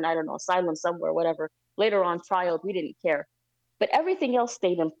were given, I don't know, asylum somewhere, whatever, later on trialed, we didn't care. But everything else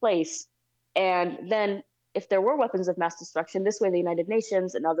stayed in place. And then if there were weapons of mass destruction, this way the United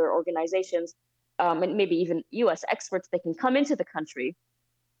Nations and other organizations, and maybe even U.S. experts, they can come into the country,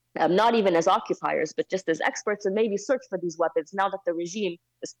 not even as occupiers, but just as experts, and maybe search for these weapons now that the regime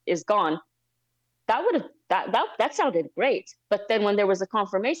is gone. That sounded great. But then when there was a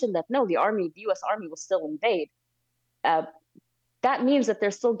confirmation that no, the U.S. Army will still invade, that means that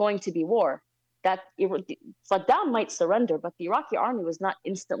there's still going to be war. That Saddam might surrender, but the Iraqi army was not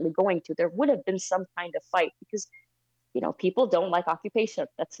instantly going to. There would have been some kind of fight because, people don't like occupation.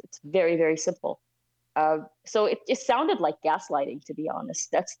 It's very, very simple. So it just sounded like gaslighting, to be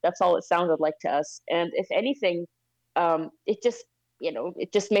honest. That's all it sounded like to us. And if anything, it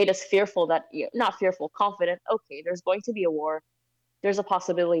just made us fearful that, not fearful, confident. Okay, there's going to be a war. There's a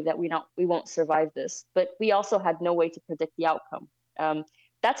possibility that we won't survive this. But we also had no way to predict the outcome.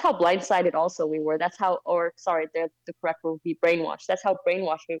 That's how blindsided also we were. The correct word would be brainwashed. That's how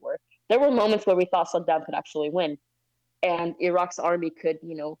brainwashed we were. There were moments where we thought Saddam could actually win, and Iraq's army could,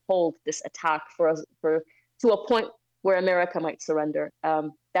 hold this attack to a point where America might surrender.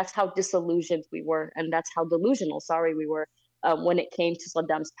 That's how disillusioned we were, and that's how delusional, we were when it came to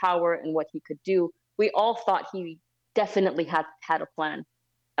Saddam's power and what he could do. We all thought he definitely had a plan,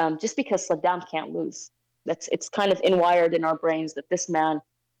 just because Saddam can't lose. It's kind of inwired in our brains that this man,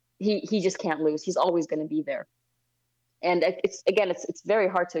 he just can't lose. He's always going to be there. And it's very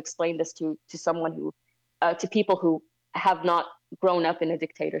hard to explain this to someone to people who have not grown up in a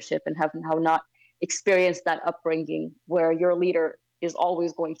dictatorship and have not experienced that upbringing where your leader is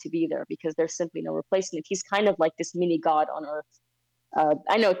always going to be there because there's simply no replacement. He's kind of like this mini god on earth.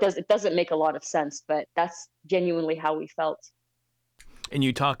 I know it doesn't make a lot of sense, but that's genuinely how we felt. And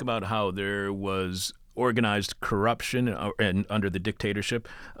you talk about how there was organized corruption under the dictatorship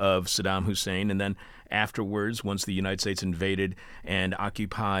of Saddam Hussein, and then afterwards, once the United States invaded and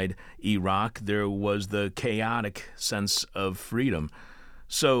occupied Iraq, there was the chaotic sense of freedom.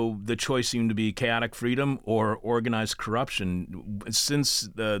 So the choice seemed to be chaotic freedom or organized corruption. Since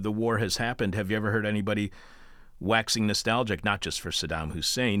the war has happened, have you ever heard anybody waxing nostalgic, not just for Saddam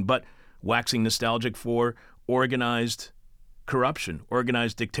Hussein, but waxing nostalgic for organized corruption,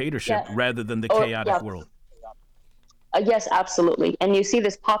 organized dictatorship, Yeah. rather than the Or chaotic yeah, world. yes, absolutely. And you see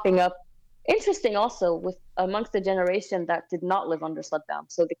this popping up. Interesting also with amongst the generation that did not live under Saddam.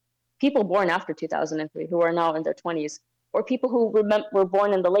 So the people born after 2003 who are now in their 20s, or people who were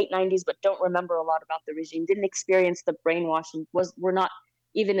born in the late 90s but don't remember a lot about the regime, didn't experience the brainwashing, were not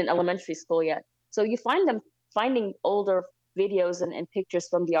even in elementary school yet. So you find them finding older videos and pictures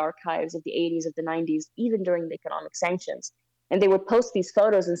from the archives of the 80s, of the 90s, even during the economic sanctions. And they would post these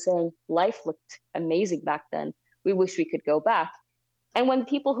photos and saying, life looked amazing back then. We wish we could go back. And when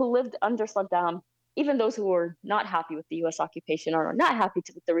people who lived under Saddam, even those who were not happy with the US occupation or are not happy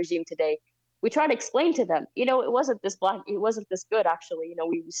with the regime today, we try to explain to them, it wasn't this black, it wasn't this good, actually.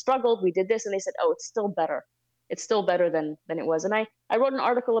 We struggled, we did this, and they said, oh, it's still better. It's still better than it was. And I wrote an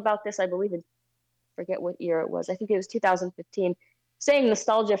article about this, I believe in, forget what year it was. I think it was 2015, saying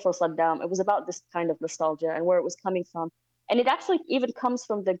nostalgia for Saddam. It was about this kind of nostalgia and where it was coming from. And it actually even comes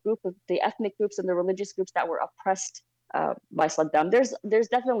from the ethnic groups and the religious groups that were oppressed by Saddam. There's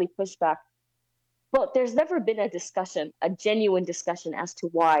definitely pushback, but there's never been a discussion, a genuine discussion as to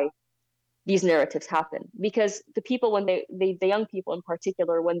why these narratives happen. Because the people, when the young people in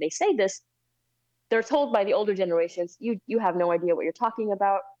particular, when they say this, they're told by the older generations, you have no idea what you're talking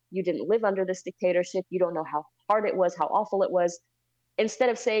about. You didn't live under this dictatorship. You don't know how hard it was, how awful it was. Instead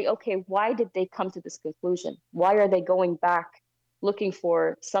of saying, okay, why did they come to this conclusion? Why are they going back looking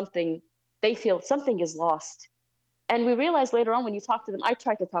for something? They feel something is lost. And we realize later on when you talk to them, I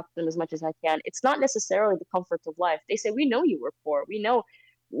try to talk to them as much as I can. It's not necessarily the comfort of life. They say, we know you were poor. We know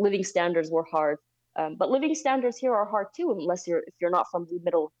living standards were hard. But living standards here are hard too, if you're not from the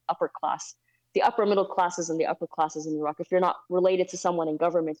middle upper class. The upper middle classes and the upper classes in Iraq, if you're not related to someone in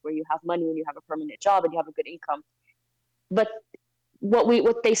government where you have money and you have a permanent job and you have a good income. But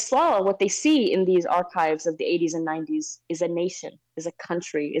what they see in these archives of the 80s and 90s is a nation, is a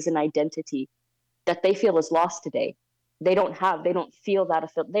country, is an identity that they feel is lost today. They don't feel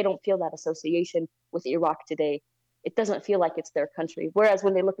that association with Iraq today. It doesn't feel like it's their country. Whereas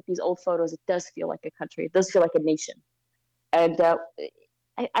when they look at these old photos, it does feel like a country. It does feel like a nation. And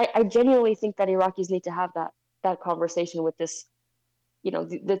I genuinely think that Iraqis need to have that conversation with this,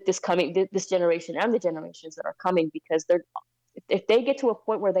 this generation and the generations that are coming, because if they get to a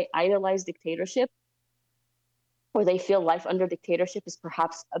point where they idolize dictatorship, or they feel life under dictatorship is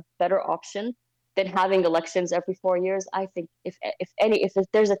perhaps a better option than having elections every 4 years, I think if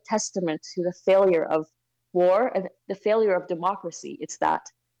there's a testament to the failure of war and the failure of democracy, it's that.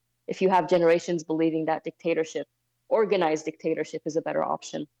 If you have generations believing that organized dictatorship, is a better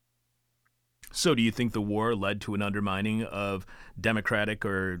option. So do you think the war led to an undermining of democratic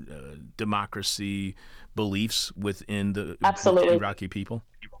or democracy beliefs within the Absolutely. Iraqi people?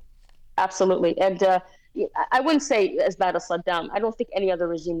 Absolutely. And I wouldn't say as bad as Saddam. I don't think any other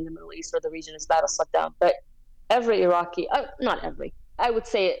regime in the Middle East or the region is bad as Saddam. But every Iraqi, not every, I would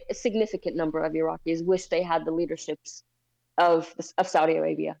say a significant number of Iraqis wish they had the leaderships of Saudi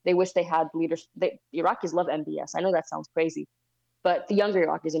Arabia. They wish they had leaders. The Iraqis love MBS. I know that sounds crazy, but the younger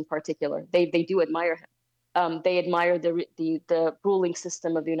Iraqis in particular, they do admire him. They admire the ruling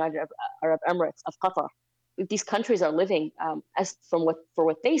system of the United Arab Emirates, of Qatar. These countries are living for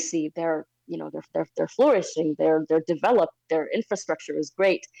what they see. They're flourishing. They're developed. Their infrastructure is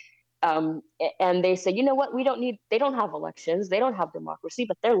great. And they say, you know what? They don't have elections. They don't have democracy,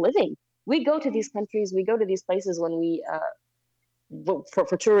 but they're living. We go to these countries. We go to these places when we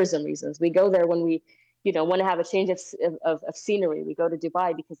for tourism reasons. We go there when we want to have a change of scenery. We go to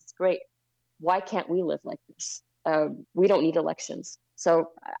Dubai because it's great. Why can't we live like this? We don't need elections.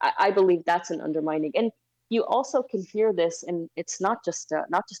 So I believe that's an undermining. And you also can hear this, and it's not just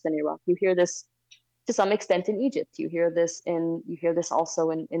in Iraq. You hear this to some extent in Egypt. You hear this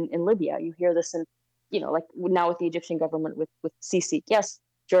also in Libya. You hear this in, like now with the Egyptian government with Sisi. Yes,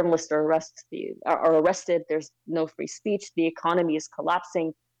 journalists are arrested. There's no free speech. The economy is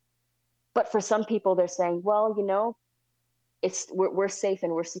collapsing. But for some people, they're saying, well, we're safe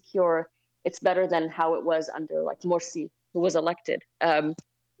and we're secure. It's better than how it was under like Morsi, who was elected.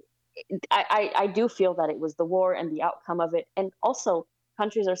 I do feel that it was the war and the outcome of it. And also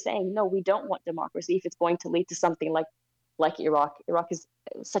countries are saying, no, we don't want democracy if it's going to lead to something like Iraq. Iraq is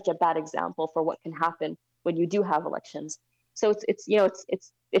such a bad example for what can happen when you do have elections. So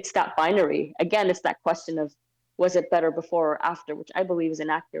it's that binary. Again, it's that question of, was it better before or after, which I believe is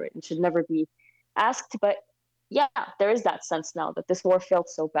inaccurate and should never be asked. But yeah, there is that sense now that this war felt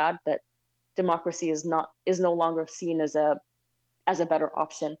so bad that democracy is no longer seen as a better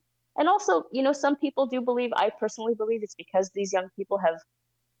option. And also, some people do believe, I personally believe, it's because these young people have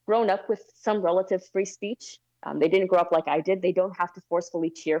grown up with some relative free speech. They didn't grow up like I did. They don't have to forcefully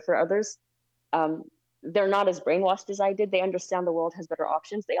cheer for others. Um, they're not as brainwashed as I did. They understand the world has better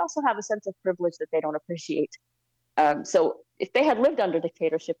options. They also have a sense of privilege that they don't appreciate. So if they had lived under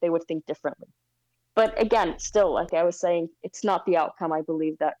dictatorship, they would think differently. But again, still, like I was saying, it's not the outcome I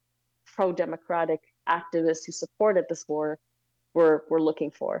believe that pro-democratic activists who supported this war were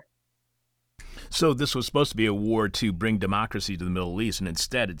looking for. So this was supposed to be a war to bring democracy to the Middle East, and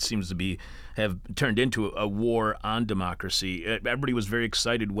instead it seems to have turned into a war on democracy. Everybody was very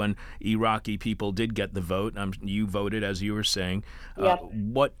excited when Iraqi people did get the vote. You voted, as you were saying. Yeah.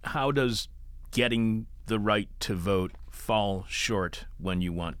 How does getting the right to vote fall short when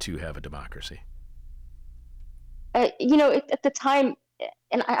you want to have a democracy? At the time,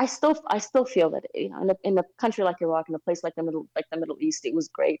 and I still feel that in a country like Iraq, in a place like the Middle East, it was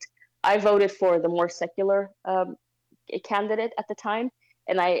great. I voted for the more secular candidate at the time,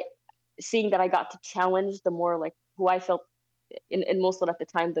 and seeing that I got to challenge the more like who I felt in Mosul at the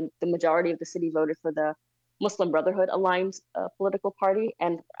time, the majority of the city voted for the Muslim Brotherhood aligned political party,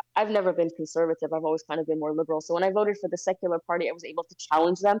 and I've never been conservative. I've always kind of been more liberal. So when I voted for the secular party, I was able to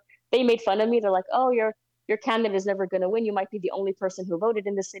challenge them. They made fun of me. They're like, "Oh, your candidate is never going to win. You might be the only person who voted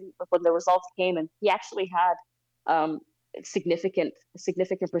in the city." But when the results came, and he actually had significant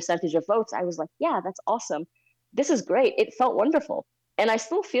percentage of votes, I was like, "Yeah, that's awesome. This is great." It felt wonderful, and I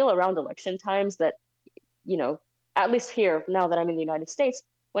still feel around election times that, at least here now that I'm in the United States,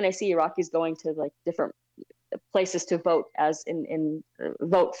 when I see Iraqis going to like different places to vote, as in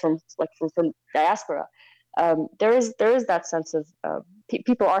vote from diaspora, there is that sense of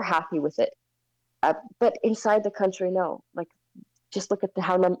people are happy with it. But inside the country, no. Like, just look at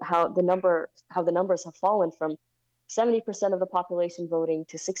how the numbers have fallen from 70% of the population voting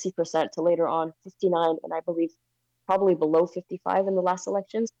to 60% to later on 59, and I believe probably below 55 in the last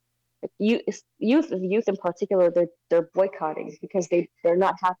elections. Like, youth in particular, they're boycotting because they're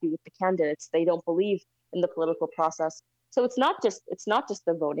not happy with the candidates. They don't believe in the political process. So it's not just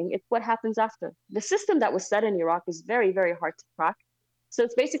the voting; it's what happens after. The system that was set in Iraq is very, very hard to crack. So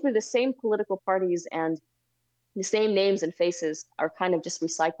it's basically the same political parties and the same names and faces are kind of just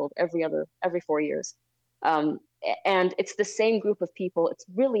recycled every 4 years. And it's the same group of people. It's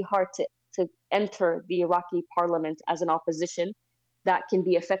really hard to enter the Iraqi parliament as an opposition that can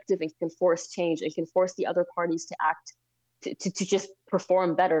be effective and can force change and can force the other parties to act, to just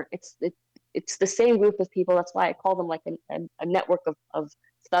perform better. It's the same group of people. That's why I call them like a network of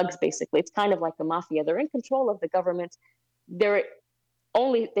thugs, basically. It's kind of like a mafia. They're in control of the government. They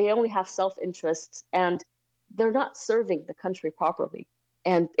only have self-interest, and they're not serving the country properly.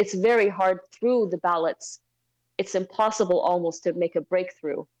 And it's very hard through the ballots. It's impossible almost to make a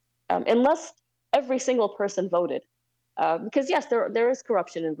breakthrough unless every single person voted. Because yes, there is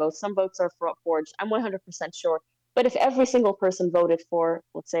corruption in votes. Some votes are forged. I'm 100% sure. But if every single person voted for,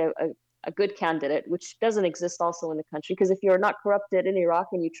 let's say, a good candidate, which doesn't exist also in the country, because if you're not corrupted in Iraq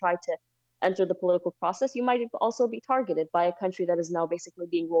and you try to enter the political process, you might also be targeted by a country that is now basically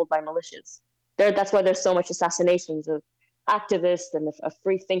being ruled by militias. That's why there's so much assassinations of activists and of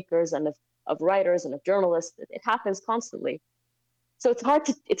free thinkers and of writers and of journalists. It happens constantly. So it's hard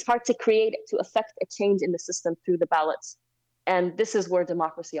to affect a change in the system through the ballots. And this is where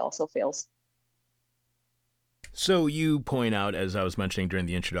democracy also fails. So you point out, as I was mentioning during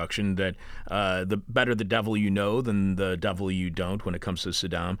the introduction, that the better the devil you know than the devil you don't when it comes to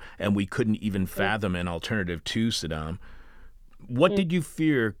Saddam, and we couldn't even fathom an alternative to Saddam. What did you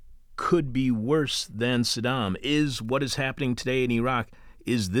fear could be worse than Saddam? Is what is happening today in Iraq,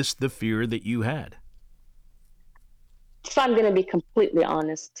 is this the fear that you had? If I'm going to be completely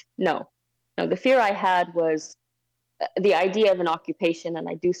honest, no. No, the fear I had was the idea of an occupation, and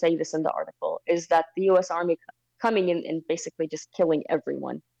I do say this in the article, is that the U.S. Army coming in and basically just killing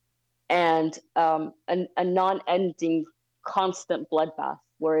everyone, and a non-ending constant bloodbath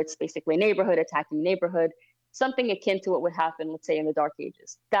where it's basically neighborhood attacking neighborhood, something akin to what would happen, let's say, in the Dark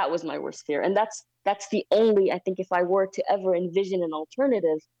Ages. That was my worst fear. And that's the only, I think, if I were to ever envision an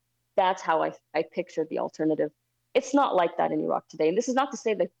alternative, that's how I pictured the alternative. It's not like that in Iraq today. And this is not to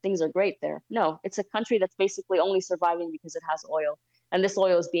say that things are great there. No, it's a country that's basically only surviving because it has oil. And this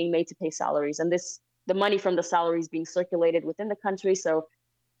oil is being made to pay salaries. And the money from the salaries being circulated within the country. So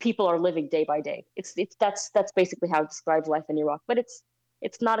people are living day by day. That's basically how it describes life in Iraq. But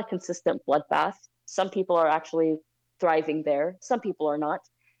it's not a consistent bloodbath. Some people are actually thriving there. Some people are not.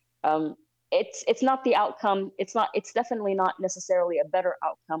 It's not the outcome. It's definitely not necessarily a better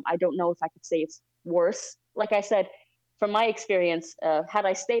outcome. I don't know if I could say it's worse. Like I said, from my experience, had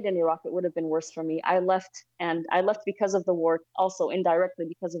I stayed in Iraq, it would have been worse for me. I left, and I left because of the war, also indirectly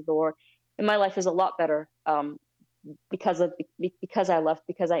because of the war. And my life is a lot better because I left,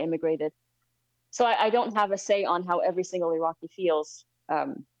 because I immigrated. So I don't have a say on how every single Iraqi feels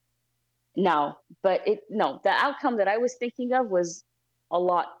now. But no, the outcome that I was thinking of was a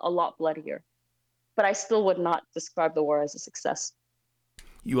lot bloodier. But I still would not describe the war as a success.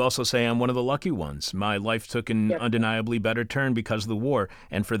 You also say I'm one of the lucky ones. My life took an Yep. undeniably better turn because of the war,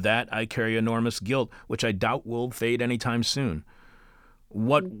 and for that I carry enormous guilt, which I doubt will fade anytime soon.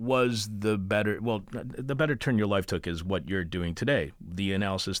 What was the better? Well, the better turn your life took is what you're doing today, the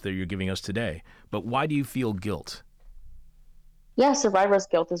analysis that you're giving us today. But why do you feel guilt? Yeah, survivor's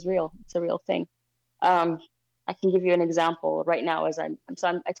guilt is real. It's a real thing. Um, I can give you an example right now.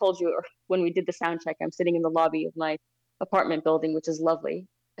 I told you when we did the sound check, I'm sitting in the lobby of my apartment building, which is lovely.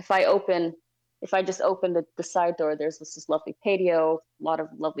 If I open, if I just open the side door, there's this lovely patio, a lot of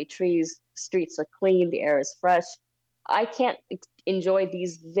lovely trees. The streets are clean, the air is fresh. I can't enjoy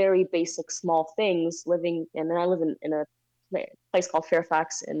these very basic small things living, and I live in a place called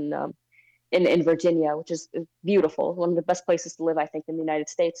Fairfax in Virginia, which is beautiful, one of the best places to live, I think, in the United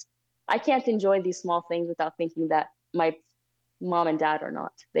States. I can't enjoy these small things without thinking that my mom and dad are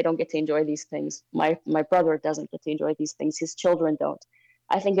not. They don't get to enjoy these things. My brother doesn't get to enjoy these things. His children don't.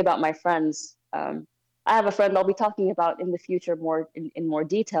 I think about my friends. I have a friend I'll be talking about in the future more in more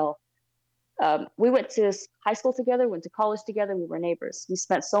detail. We went to high school together, went to college together. We were neighbors. We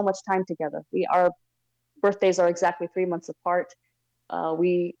spent so much time together. Our birthdays are exactly 3 months apart.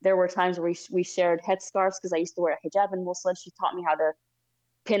 There were times where we shared headscarves because I used to wear a hijab in Mosul. She taught me how to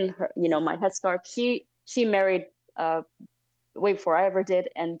pin her, my headscarf. She married way before I ever did,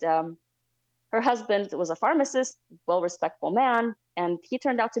 and her husband was a pharmacist, well respectful man, and he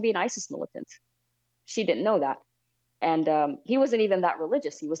turned out to be an ISIS militant. She didn't know that, and he wasn't even that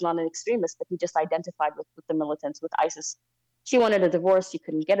religious. He was not an extremist, but he just identified with the militants, with ISIS. She wanted a divorce. She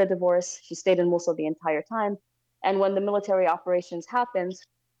couldn't get a divorce. She stayed in Mosul the entire time. And when the military operations happened,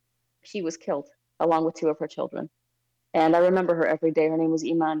 she was killed along with two of her children. And I remember her every day. Her name was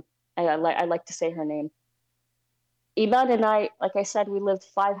Iman. I like to say her name. Iman and I, like I said, we lived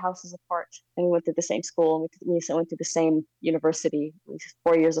 5 houses apart, and we went to the same school, and we went to the same university. We did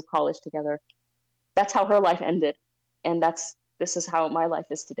 4 years of college together. That's how her life ended, and this is how my life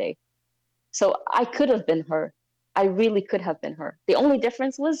is today. So I could have been her. I really could have been her. The only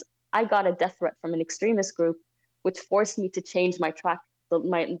difference was I got a death threat from an extremist group, which forced me to change my track,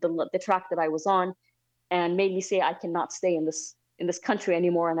 the track that I was on, and made me say I cannot stay in this country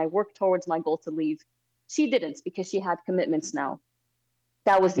anymore. And I worked towards my goal to leave. She didn't, because she had commitments now.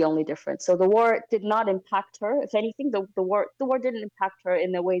 That was the only difference. So the war did not impact her. If anything, the war didn't impact her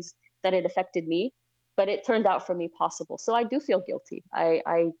in the ways that it affected me, but it turned out for me possible. So I do feel guilty.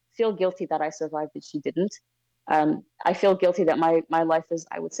 I feel guilty that I survived and she didn't. I feel guilty that my life is,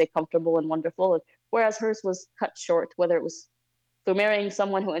 I would say, comfortable and wonderful, whereas hers was cut short, whether it was through marrying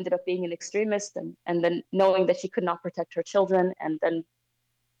someone who ended up being an extremist, and then knowing that she could not protect her children, and then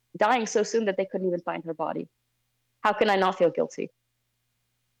dying so soon that they couldn't even find her body. How can I not feel guilty?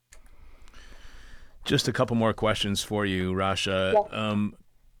 Just a couple more questions for you, Rasha. Yeah.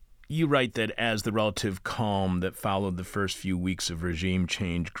 You write that as the relative calm that followed the first few weeks of regime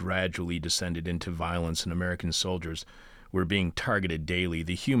change gradually descended into violence and American soldiers were being targeted daily,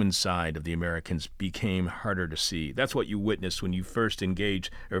 the human side of the Americans became harder to see. That's what you witnessed when you first engaged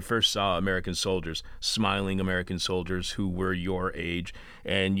or first saw American soldiers, smiling American soldiers who were your age,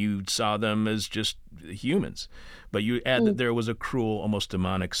 and you saw them as just humans. But you add that there was a cruel, almost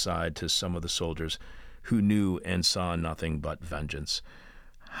demonic side to some of the soldiers who knew and saw nothing but vengeance.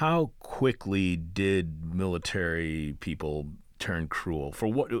 How quickly did military people turn cruel? For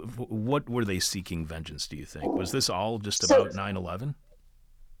what were they seeking vengeance, do you think? Was this all just So about 9/11?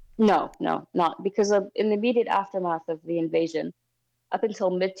 no, not because in the immediate aftermath of the invasion, up until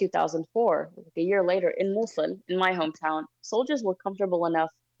mid 2004, like a year later, in Mosul, in my hometown, soldiers were comfortable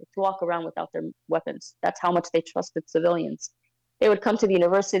enough to walk around without their weapons. That's how much they trusted civilians. They would come to the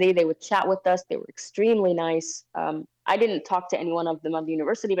university, they would chat with us, they were extremely nice. I didn't talk to any one of them at the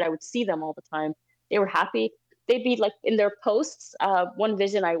university, but I would see them all the time. They were happy. They'd be like in their posts. One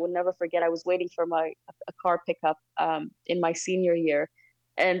vision I would never forget, I was waiting for a car pickup in my senior year,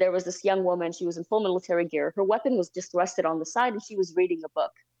 and there was this young woman. She was in full military gear. Her weapon was just rested on the side, and she was reading a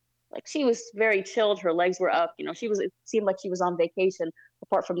book. Like, she was very chilled. Her legs were up. It seemed like she was on vacation,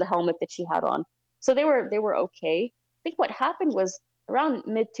 apart from the helmet that she had on. So they were okay. I think what happened was around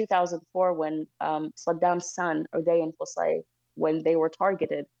mid 2004, when Saddam's son, Uday and Qusay, when they were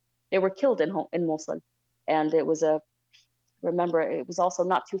targeted, they were killed in Mosul, and it was a remember it was also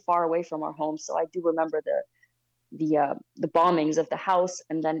not too far away from our home, so I do remember the bombings of the house,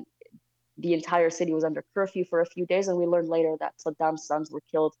 and then the entire city was under curfew for a few days, and we learned later that Saddam's sons were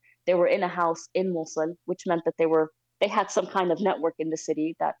killed. They were in a house in Mosul, which meant that they had some kind of network in the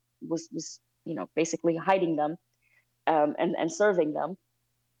city that was basically hiding them, and serving them.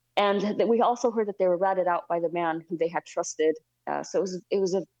 And that we also heard that they were ratted out by the man who they had trusted. So it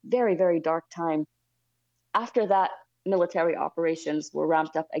was a very, very dark time. After that, military operations were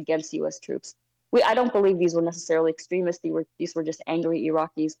ramped up against U.S. troops. I don't believe these were necessarily extremists. These were just angry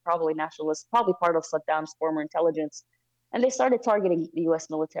Iraqis, probably nationalists, probably part of Saddam's former intelligence. And they started targeting the U.S.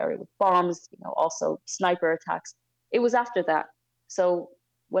 military with bombs, also sniper attacks. It was after that. So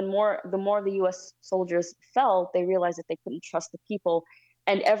the more the U.S. soldiers fell, they realized that they couldn't trust the people,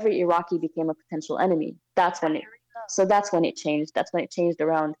 and every Iraqi became a potential enemy. That's when it changed. That's when it changed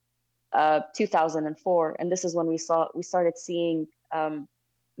around 2004, and this is when we started seeing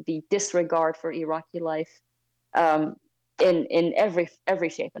the disregard for Iraqi life in every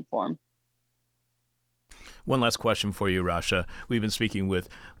shape and form. One last question for you, Rasha. We've been speaking with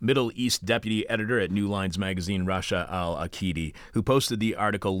Middle East Deputy Editor at New Lines Magazine, Rasha Aqeedi, who posted the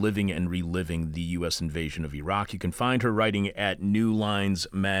article Living and Reliving the U.S. Invasion of Iraq. You can find her writing at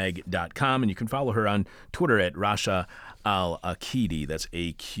newlinesmag.com, and you can follow her on Twitter at Rasha Aqeedi. That's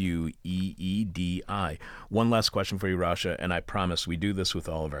Aqeedi. One last question for you, Rasha, and I promise we do this with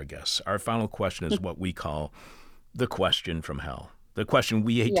all of our guests. Our final question is what we call the question from hell. The question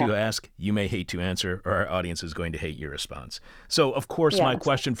we hate to ask, you may hate to answer, or our audience is going to hate your response. So, of course, my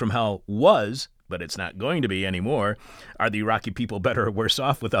question from hell was, but it's not going to be anymore, are the Iraqi people better or worse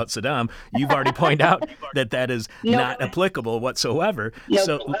off without Saddam? You've already pointed out that is not applicable whatsoever. Nope.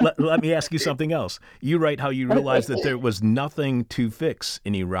 So let me ask you something else. You write how you realized that there was nothing to fix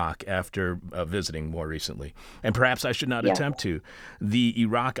in Iraq after visiting more recently. And perhaps I should not attempt to. The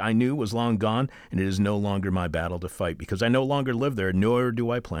Iraq I knew was long gone, and it is no longer my battle to fight because I no longer live there, nor do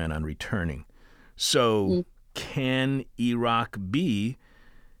I plan on returning. So can Iraq be,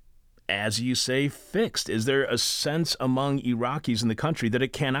 as you say, fixed? Is there a sense among Iraqis in the country that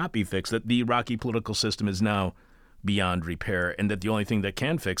it cannot be fixed, that the Iraqi political system is now beyond repair, and that the only thing that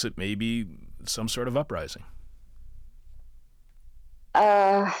can fix it may be some sort of uprising?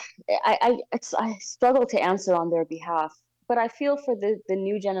 I struggle to answer on their behalf, but I feel for the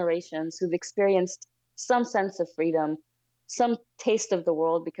new generations who've experienced some sense of freedom, some taste of the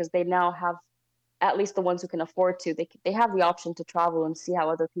world, because they now have, at least the ones who can afford to, they have the option to travel and see how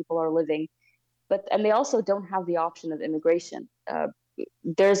other people are living, and they also don't have the option of immigration.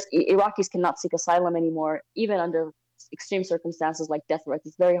 Iraqis cannot seek asylum anymore, even under extreme circumstances like death threats.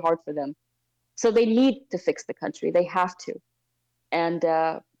 It's very hard for them. So they need to fix the country. They have to. And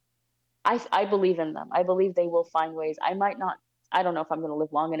I believe in them. I believe they will find ways. I don't know if I'm going to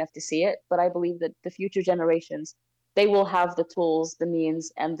live long enough to see it, but I believe that the future generations, they will have the tools, the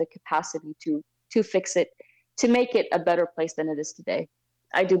means, and the capacity to fix it, to make it a better place than it is today.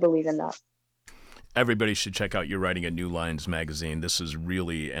 I do believe in that. Everybody should check out your writing at New Lines Magazine. This is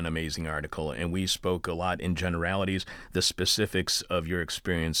really an amazing article, and we spoke a lot in generalities. The specifics of your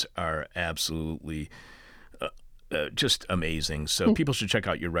experience are absolutely just amazing. So people should check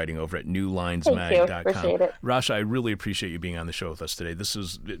out your writing over at newlinesmag.com. Rasha, I really appreciate you being on the show with us today.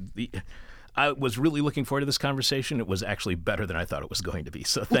 I was really looking forward to this conversation. It was actually better than I thought it was going to be.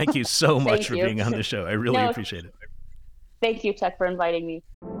 So thank you so much for being on the show. I really appreciate it. Thank you, Chuck, for inviting me.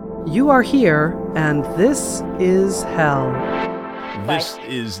 You are here, and this is hell. This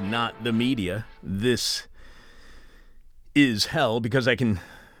is not the media. This is hell, because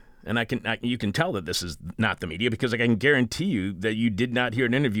you can tell that this is not the media, because I can guarantee you that you did not hear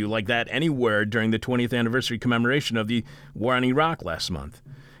an interview like that anywhere during the 20th anniversary commemoration of the war on Iraq last month.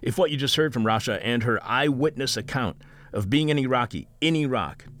 If what you just heard from Rasha and her eyewitness account of being an Iraqi in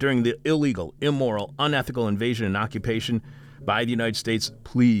Iraq during the illegal, immoral, unethical invasion and occupation by the United States,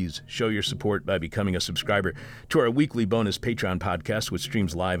 please show your support by becoming a subscriber to our weekly bonus Patreon podcast, which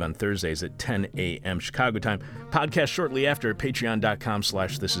streams live on Thursdays at 10 a.m. Chicago time. Podcast shortly after at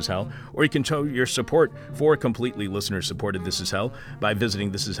patreon.com/thisishell, or you can show your support for completely listener-supported This Is Hell by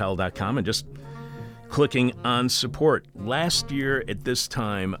visiting thisishell.com and just clicking on support. Last year at this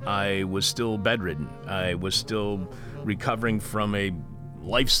time, I was still bedridden. I was still recovering from a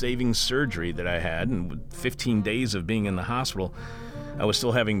life-saving surgery that I had, and with 15 days of being in the hospital, I was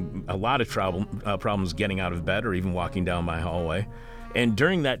still having a lot of problems getting out of bed or even walking down my hallway. And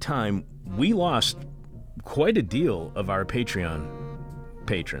during that time, we lost quite a deal of our Patreon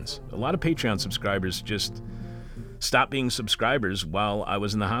patrons. A lot of Patreon subscribers just stopped being subscribers while I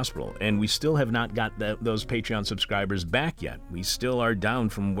was in the hospital, and we still have not got those Patreon subscribers back yet. We still are down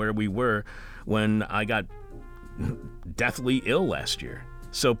from where we were when I got deathly ill last year.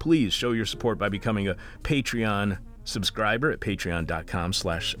 So please show your support by becoming a Patreon subscriber at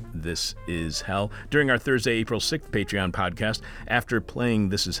patreon.com/thisishell. During our Thursday, April 6th Patreon podcast, after playing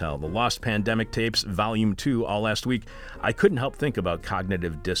This Is Hell, The Lost Pandemic Tapes, Volume 2, all last week, I couldn't help think about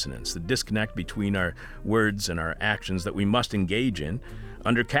cognitive dissonance, the disconnect between our words and our actions that we must engage in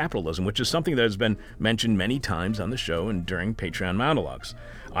under capitalism, which is something that has been mentioned many times on the show and during Patreon monologues.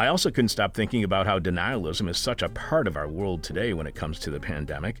 I also couldn't stop thinking about how denialism is such a part of our world today when it comes to the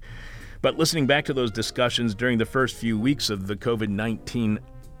pandemic. But listening back to those discussions during the first few weeks of the COVID-19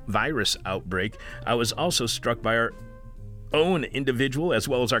 virus outbreak, I was also struck by our own individual as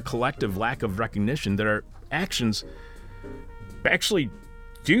well as our collective lack of recognition that our actions actually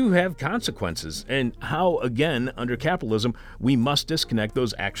do have consequences, and how, again, under capitalism, we must disconnect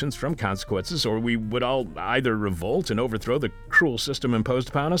those actions from consequences, or we would all either revolt and overthrow the cruel system imposed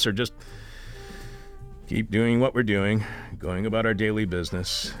upon us, or just keep doing what we're doing, going about our daily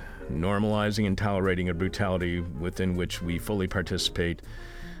business, normalizing and tolerating a brutality within which we fully participate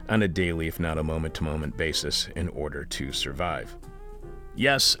on a daily, if not a moment-to-moment basis in order to survive.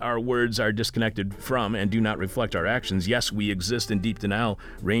 Yes, our words are disconnected from and do not reflect our actions. Yes, we exist in deep denial,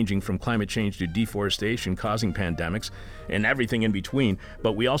 ranging from climate change to deforestation, causing pandemics, and everything in between.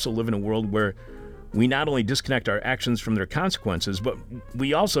 But we also live in a world where we not only disconnect our actions from their consequences, but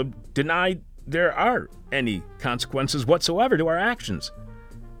we also deny there are any consequences whatsoever to our actions.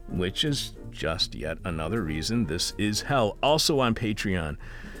 Which is just yet another reason this is hell. Also on Patreon.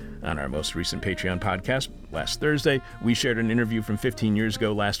 On our most recent Patreon podcast, last Thursday, we shared an interview from 15 years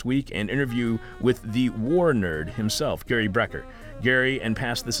ago last week, an interview with the war nerd himself, Gary Brecker. Gary and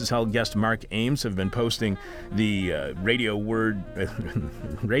past This Is Hell guest Mark Ames have been posting the Radio War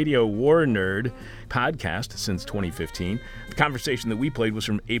Nerd podcast since 2015. The conversation that we played was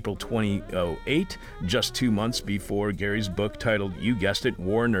from April 2008, just 2 months before Gary's book titled, you guessed it,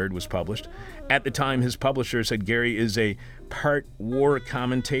 War Nerd was published. At the time, his publisher said Gary is a part war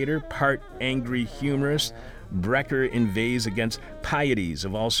commentator, part angry humorist. Brecker inveighs against pieties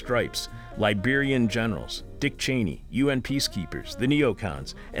of all stripes, Liberian generals, Dick Cheney, UN peacekeepers, the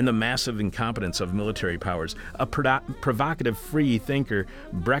neocons, and the massive incompetence of military powers. A provocative free thinker,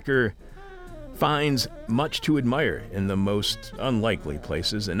 Brecker finds much to admire in the most unlikely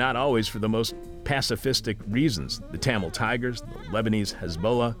places, and not always for the most pacifistic reasons. The Tamil Tigers, the Lebanese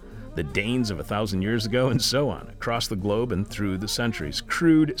Hezbollah, the Danes of 1,000 years ago, and so on, across the globe and through the centuries.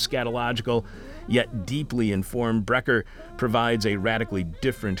 Crude, scatological, yet deeply informed, Brecker provides a radically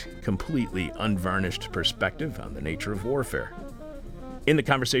different, completely unvarnished perspective on the nature of warfare. In the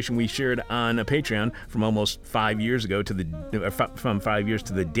conversation we shared on a Patreon from almost 5 years ago from 5 years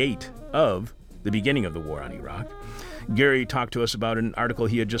to the date of the beginning of the war on Iraq, Gary talked to us about an article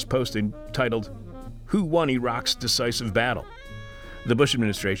he had just posted titled, Who Won Iraq's Decisive Battle? The Bush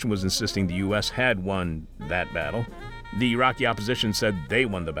administration was insisting the U.S. had won that battle. The Iraqi opposition said they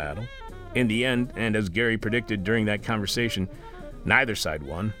won the battle. In the end, and as Gary predicted during that conversation, neither side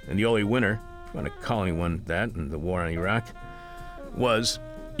won, and the only winner, if you want to call anyone that in the war on Iraq, was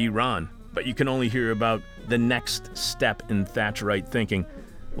Iran. But you can only hear about the next step in Thatcherite thinking,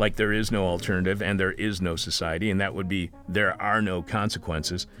 like there is no alternative and there is no society, and that would be there are no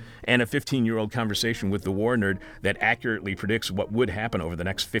consequences, and a 15-year-old conversation with the war nerd that accurately predicts what would happen over the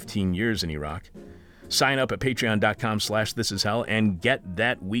next 15 years in Iraq. Sign up at patreon.com/thisishell and get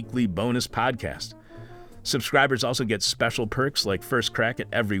that weekly bonus podcast. Subscribers also get special perks like first crack at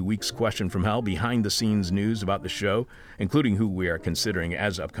every week's question from hell, behind-the-scenes news about the show, including who we are considering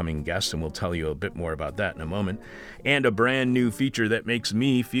as upcoming guests, and we'll tell you a bit more about that in a moment, and a brand new feature that makes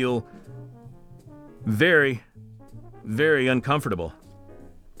me feel very, very uncomfortable.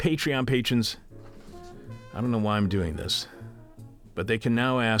 Patreon patrons, I don't know why I'm doing this, but they can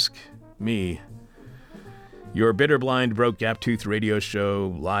now ask me, your bitter, blind, broke, gap-toothed radio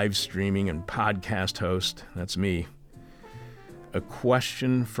show, live streaming, and podcast host, that's me, a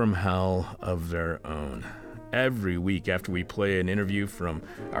question from hell of their own. Every week after we play an interview from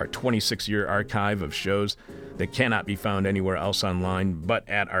our 26-year archive of shows that cannot be found anywhere else online but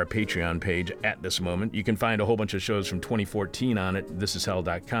at our Patreon page at this moment. You can find a whole bunch of shows from 2014 on it,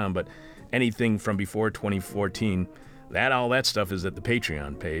 thisishell.com, but anything from before 2014, all that stuff is at the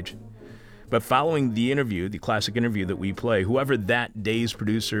Patreon page. But following the interview, the classic interview that we play, whoever that day's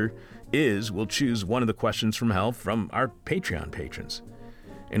producer is will choose one of the questions from hell from our Patreon patrons.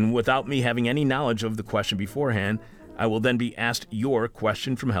 And without me having any knowledge of the question beforehand, I will then be asked your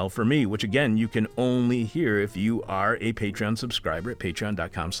question from hell for me, which again, you can only hear if you are a Patreon subscriber at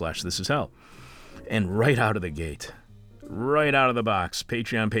patreon.com/thisishell. And right out of the gate, right out of the box,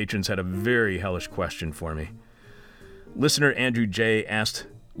 Patreon patrons had a very hellish question for me. Listener Andrew J. asked,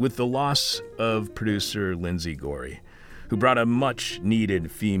 with the loss of producer Lindsay Gorey, who brought a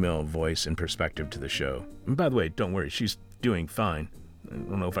much-needed female voice and perspective to the show. And by the way, don't worry, she's doing fine. I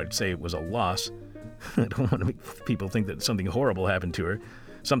don't know if I'd say it was a loss. I don't want to make people think that something horrible happened to her.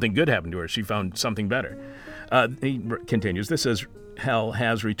 Something good happened to her. She found something better. He continues, this says, Hell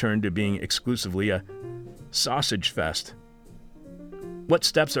has returned to being exclusively a sausage fest. What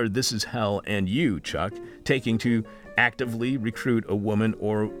steps are This Is Hell and you, Chuck, taking to actively recruit a woman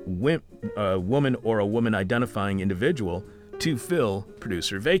or a woman identifying individual to fill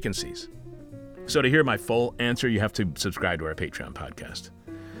producer vacancies? So to hear my full answer, you have to subscribe to our Patreon podcast.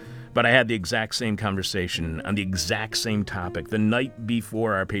 But I had the exact same conversation on the exact same topic the night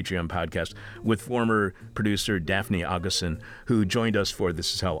before our Patreon podcast with former producer Daphne Augustin, who joined us for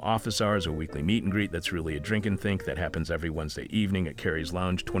This Is Hell Office Hours, a weekly meet and greet that's really a drink and think that happens every Wednesday evening at Carrie's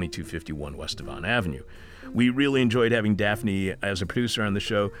Lounge, 2251 West Devon Avenue. We really enjoyed having Daphne as a producer on the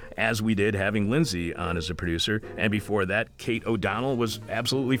show, as we did having Lindsay on as a producer, and before that, Kate O'Donnell was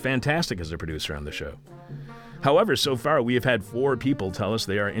absolutely fantastic as a producer on the show. However, so far we have had 4 people tell us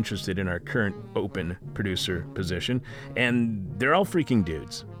they are interested in our current open producer position, and they're all freaking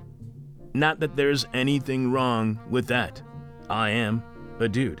dudes. Not that there's anything wrong with that. I am a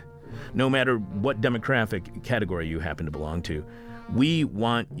dude. No matter what demographic category you happen to belong to, we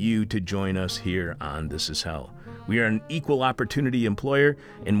want you to join us here on This Is Hell. We are an equal opportunity employer,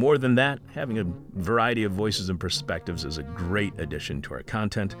 and more than that, having a variety of voices and perspectives is a great addition to our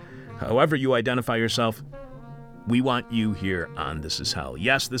content. However you identify yourself, we want you here on This Is Hell.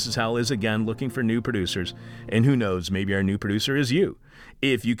 Yes, This Is Hell is again looking for new producers, and who knows, maybe our new producer is you.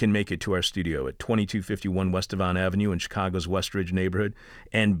 If you can make it to our studio at 2251 West Devon Avenue in Chicago's Westridge neighborhood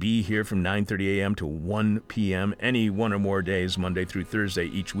and be here from 9:30 a.m. to 1 p.m. any one or more days, Monday through Thursday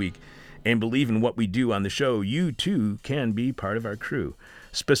each week, and believe in what we do on the show, you too can be part of our crew.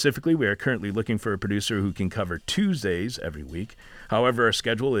 Specifically, we are currently looking for a producer who can cover Tuesdays every week. However, our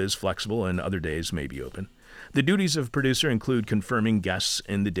schedule is flexible and other days may be open. The duties of producer include confirming guests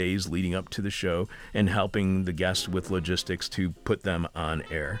in the days leading up to the show and helping the guests with logistics to put them on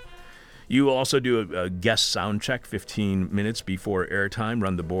air. You will also do a guest sound check 15 minutes before airtime,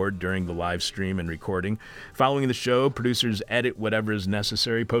 run the board during the live stream and recording. Following the show, producers edit whatever is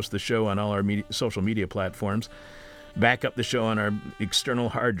necessary, post the show on all our social media platforms, back up the show on our external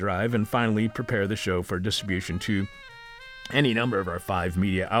hard drive, and finally prepare the show for distribution to any number of our 5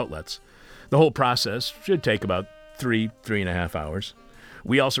 media outlets. The whole process should take about 3.5 hours.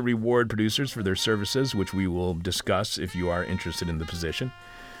 We also reward producers for their services, which we will discuss if you are interested in the position.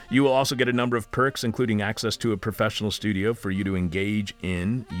 You will also get a number of perks, including access to a professional studio for you to engage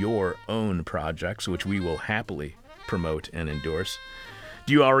in your own projects, which we will happily promote and endorse.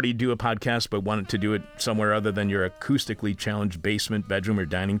 Do you already do a podcast but want to do it somewhere other than your acoustically challenged basement, bedroom, or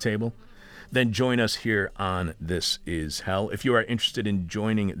dining table? Then join us here on This Is Hell. If you are interested in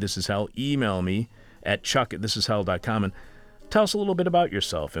joining This Is Hell, email me at chuck@thisishell.com and tell us a little bit about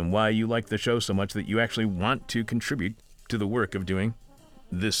yourself and why you like the show so much that you actually want to contribute to the work of doing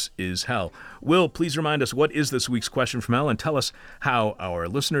This Is Hell. Will, please remind us what is this week's question from hell and tell us how our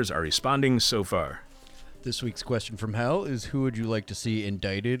listeners are responding so far. This week's question from hell is, who would you like to see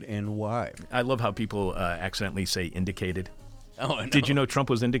indicted and why? I love how people accidentally say indicated. Oh, I know. Did you know Trump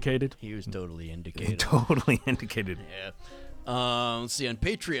was indicated? He was totally indicated. Totally indicated. Yeah. Let's see. On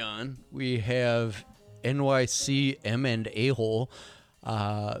Patreon, we have NYC M and A-hole.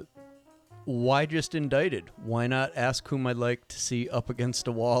 Why just indicted? Why not ask whom I'd like to see up against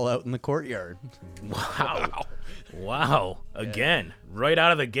a wall out in the courtyard? Wow. Again, right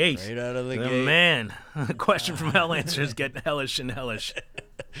out of the gate. Right out of the gate. Man, question from hell answers get hellish and hellish.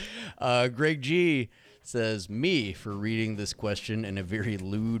 Greg G says, me for reading this question in a very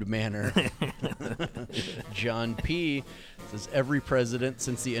lewd manner. John P says, every president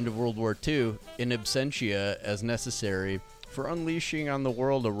since the end of World War II, in absentia as necessary, for unleashing on the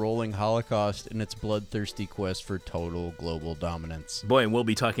world a rolling holocaust in its bloodthirsty quest for total global dominance. Boy, and we'll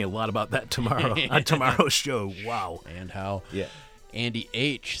be talking a lot about that tomorrow on tomorrow's show. Wow. And how. Yeah. Andy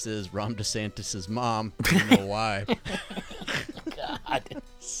H says, Ron DeSantis' mom. You know why. God.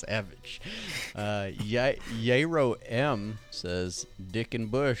 Savage. Yairo M says, Dick and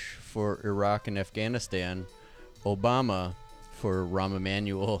Bush for Iraq and Afghanistan. Obama for Rahm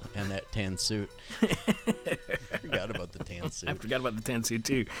Emanuel and that tan suit. Forgot forgot about the tan suit. I forgot about the tan suit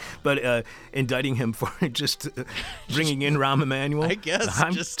too. But indicting him for just bringing in Rahm Emanuel, I guess.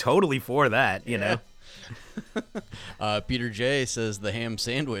 I'm totally for that, you know. Peter J says the ham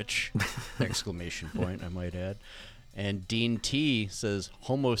sandwich! Exclamation point, I might add. And Dean T says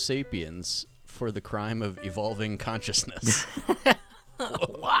Homo sapiens for the crime of evolving consciousness.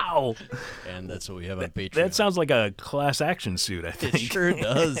 Wow. And that's what we have on Patreon. That sounds like a class action suit, I think. It sure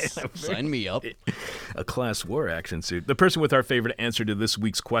does. Sign me up. A class war action suit. The person with our favorite answer to this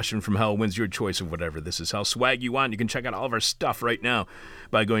week's question from hell wins your choice of whatever This Is Hell swag you want. You can check out all of our stuff right now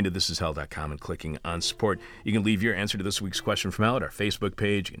by going to thisishell.com and clicking on support. You can leave your answer to this week's question from hell at our Facebook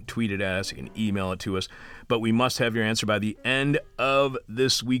page. You can tweet it at us. You can email it to us. But we must have your answer by the end of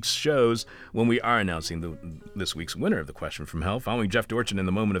this week's shows when we are announcing this week's winner of the question from hell. Following Jeff Dorchin in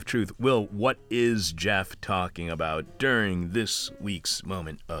the Moment of Truth. Will, what is Jeff talking about during this week's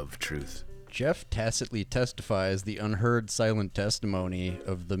Moment of Truth? Jeff tacitly testifies the unheard silent testimony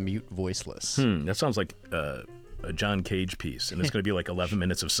of the mute voiceless. That sounds like a John Cage piece, and it's going to be like 11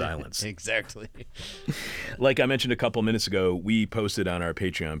 minutes of silence. Exactly. Like I mentioned a couple minutes ago, we posted on our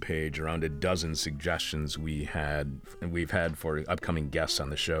Patreon page around a dozen suggestions we've had for upcoming guests on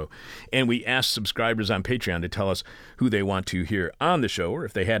the show. And we asked subscribers on Patreon to tell us who they want to hear on the show, or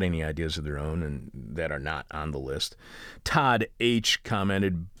if they had any ideas of their own and that are not on the list. Todd H.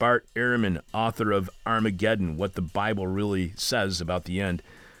 commented, Bart Ehrman, author of Armageddon, What the Bible Really Says About the End.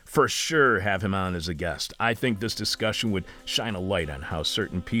 For sure have him on as a guest. I think this discussion would shine a light on how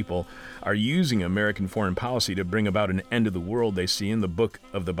certain people are using American foreign policy to bring about an end of the world they see in the book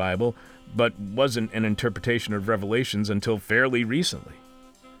of the Bible, but wasn't an interpretation of Revelations until fairly recently.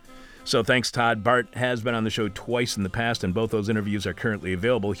 So thanks, Todd. Bart has been on the show twice in the past, and both those interviews are currently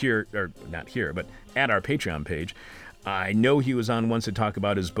available here, or not here, but at our Patreon page. I know he was on once to talk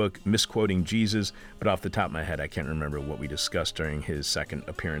about his book, Misquoting Jesus, but off the top of my head, I can't remember what we discussed during his second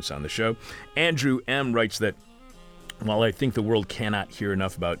appearance on the show. Andrew M. writes that, while I think the world cannot hear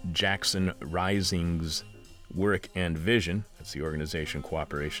enough about Jackson Rising's work and vision, that's the organization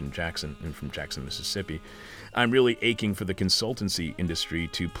Cooperation Jackson, and from Jackson, Mississippi, I'm really aching for the consultancy industry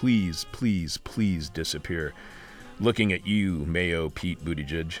to please, please, please disappear. Looking at you, Mayo Pete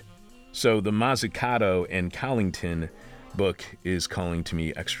Buttigieg. So the Mazzucato and Collington book is calling to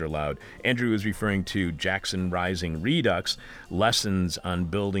me extra loud. Andrew is referring to Jackson Rising Redux, Lessons on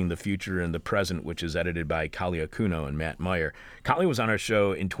Building the Future and the Present, which is edited by Kali Akuno and Matt Meyer. Kali was on our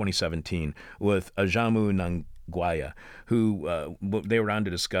show in 2017 with Ajamu Nangwaya, who they were on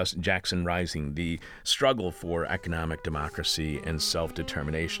to discuss Jackson Rising, the struggle for economic democracy and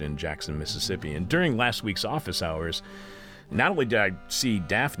self-determination in Jackson, Mississippi. And during last week's office hours, not only did I see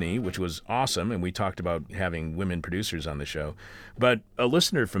Daphne, which was awesome, and we talked about having women producers on the show, but a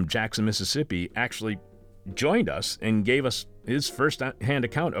listener from Jackson, Mississippi actually joined us and gave us his first-hand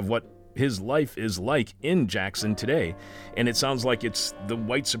account of what his life is like in Jackson today. And it sounds like it's the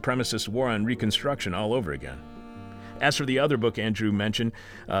white supremacist war on Reconstruction all over again. As for the other book Andrew mentioned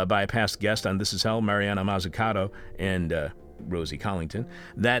by a past guest on This Is Hell, Mariana Mazzucato and Rosie Collington,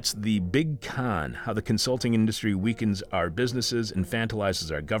 that's The Big Con, How the Consulting Industry Weakens Our Businesses,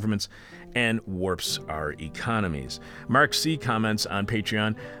 Infantilizes Our Governments, and Warps Our Economies. Mark C. comments on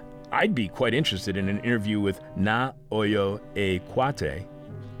Patreon, I'd be quite interested in an interview with Na Oyo Ekwate,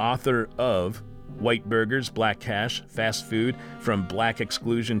 author of White Burgers, Black Cash, Fast Food, From Black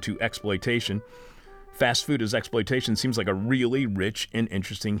Exclusion to Exploitation. Fast food as exploitation seems like a really rich and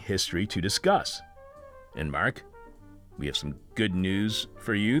interesting history to discuss. And Mark, we have some good news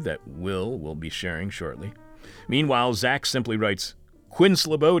for you that we'll be sharing shortly. Meanwhile, Zach simply writes, Quinn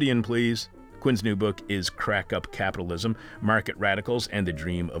Slobodian, please. Quinn's new book is Crack Up Capitalism, Market Radicals, and the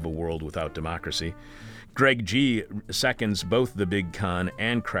Dream of a World Without Democracy. Greg G. seconds both The Big Con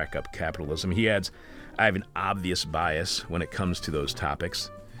and Crack Up Capitalism. He adds, I have an obvious bias when it comes to those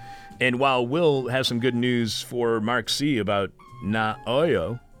topics. And while Will has some good news for Mark C. about Na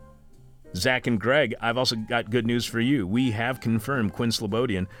Oyo, Zach and Greg, I've also got good news for you. We have confirmed Quinn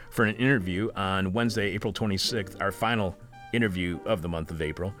Slobodian for an interview on Wednesday, April 26th, our final interview of the month of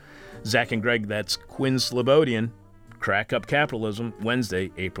April. Zach and Greg, that's Quinn Slobodian, Crack Up Capitalism,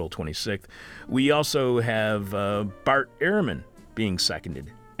 Wednesday, April 26th. We also have Bart Ehrman being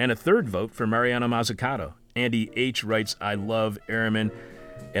seconded, and a third vote for Mariana Mazzucato. Andy H. writes, I love Ehrman.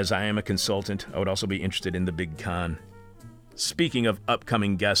 As I am a consultant, I would also be interested in The Big Con. Speaking of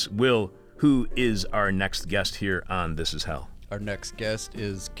upcoming guests, Will, who is our next guest here on This Is Hell? Our next guest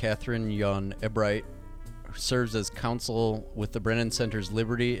is Catherine Yon Ebright, who serves as counsel with the Brennan Center's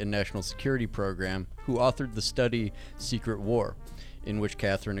Liberty and National Security Program, who authored the study Secret War. in which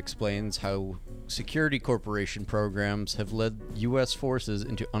Catherine explains how security corporation programs have led U.S. forces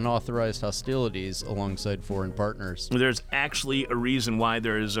into unauthorized hostilities alongside foreign partners. There's actually a reason why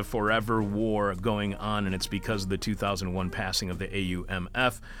there is a forever war going on, and it's because of the 2001 passing of the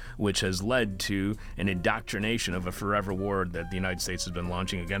AUMF, which has led to an indoctrination of a forever war that the United States has been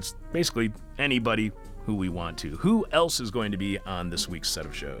launching against basically anybody who we want to. Who else is going to be on this week's set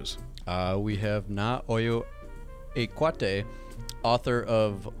of shows? We have Na Oyo Aqeedi, author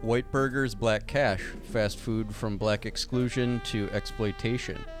of White Burgers, Black Cash, Fast Food from Black Exclusion to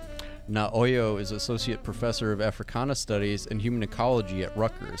Exploitation. Na Oyo is Associate Professor of Africana Studies and Human Ecology at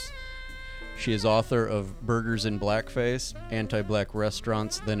Rutgers. She is author of Burgers in Blackface, Anti-Black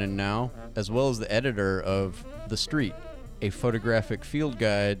Restaurants Then and Now, as well as the editor of The Street, a photographic field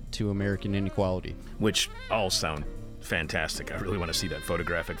guide to American inequality. Which all sound fantastic. I really want to see that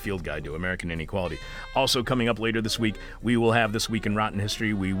photographic field guide to American inequality. Also coming up later this week, we will have This Week in Rotten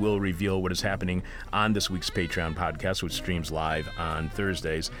History. We will reveal what is happening on this week's Patreon podcast, which streams live on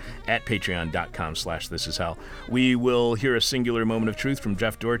Thursdays at patreon.com/thisishell. We will hear a singular moment of truth from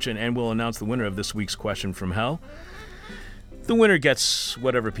Jeff Dorchin, and we'll announce the winner of this week's Question from Hell. The winner gets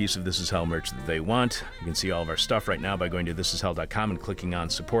whatever piece of This Is Hell merch that they want. You can see all of our stuff right now by going to thisishell.com and clicking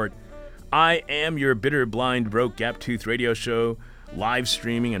on support. I am your bitter, blind, broke, gap-toothed radio show, live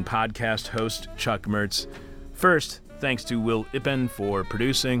streaming and podcast host, Chuck Mertz. First, thanks to Will Ippen for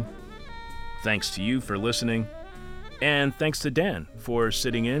producing. Thanks to you for listening. And thanks to Dan for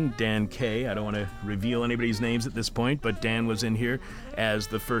sitting in. Dan K. I don't want to reveal anybody's names at this point, but Dan was in here as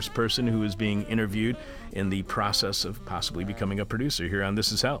the first person who was being interviewed in the process of possibly becoming a producer here on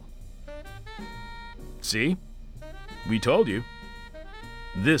This Is Hell. See? We told you.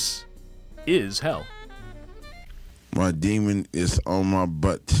 This is hell. My demon is on my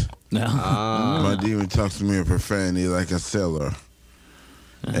butt. My demon talks to me in profanity like a sailor.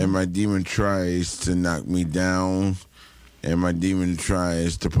 And my demon tries to knock me down. And my demon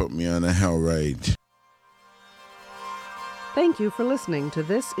tries to put me on a hell ride. Thank you for listening to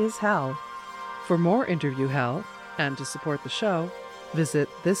This Is Hell. For more interview hell and to support the show, visit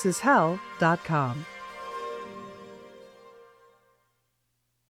thisishell.com.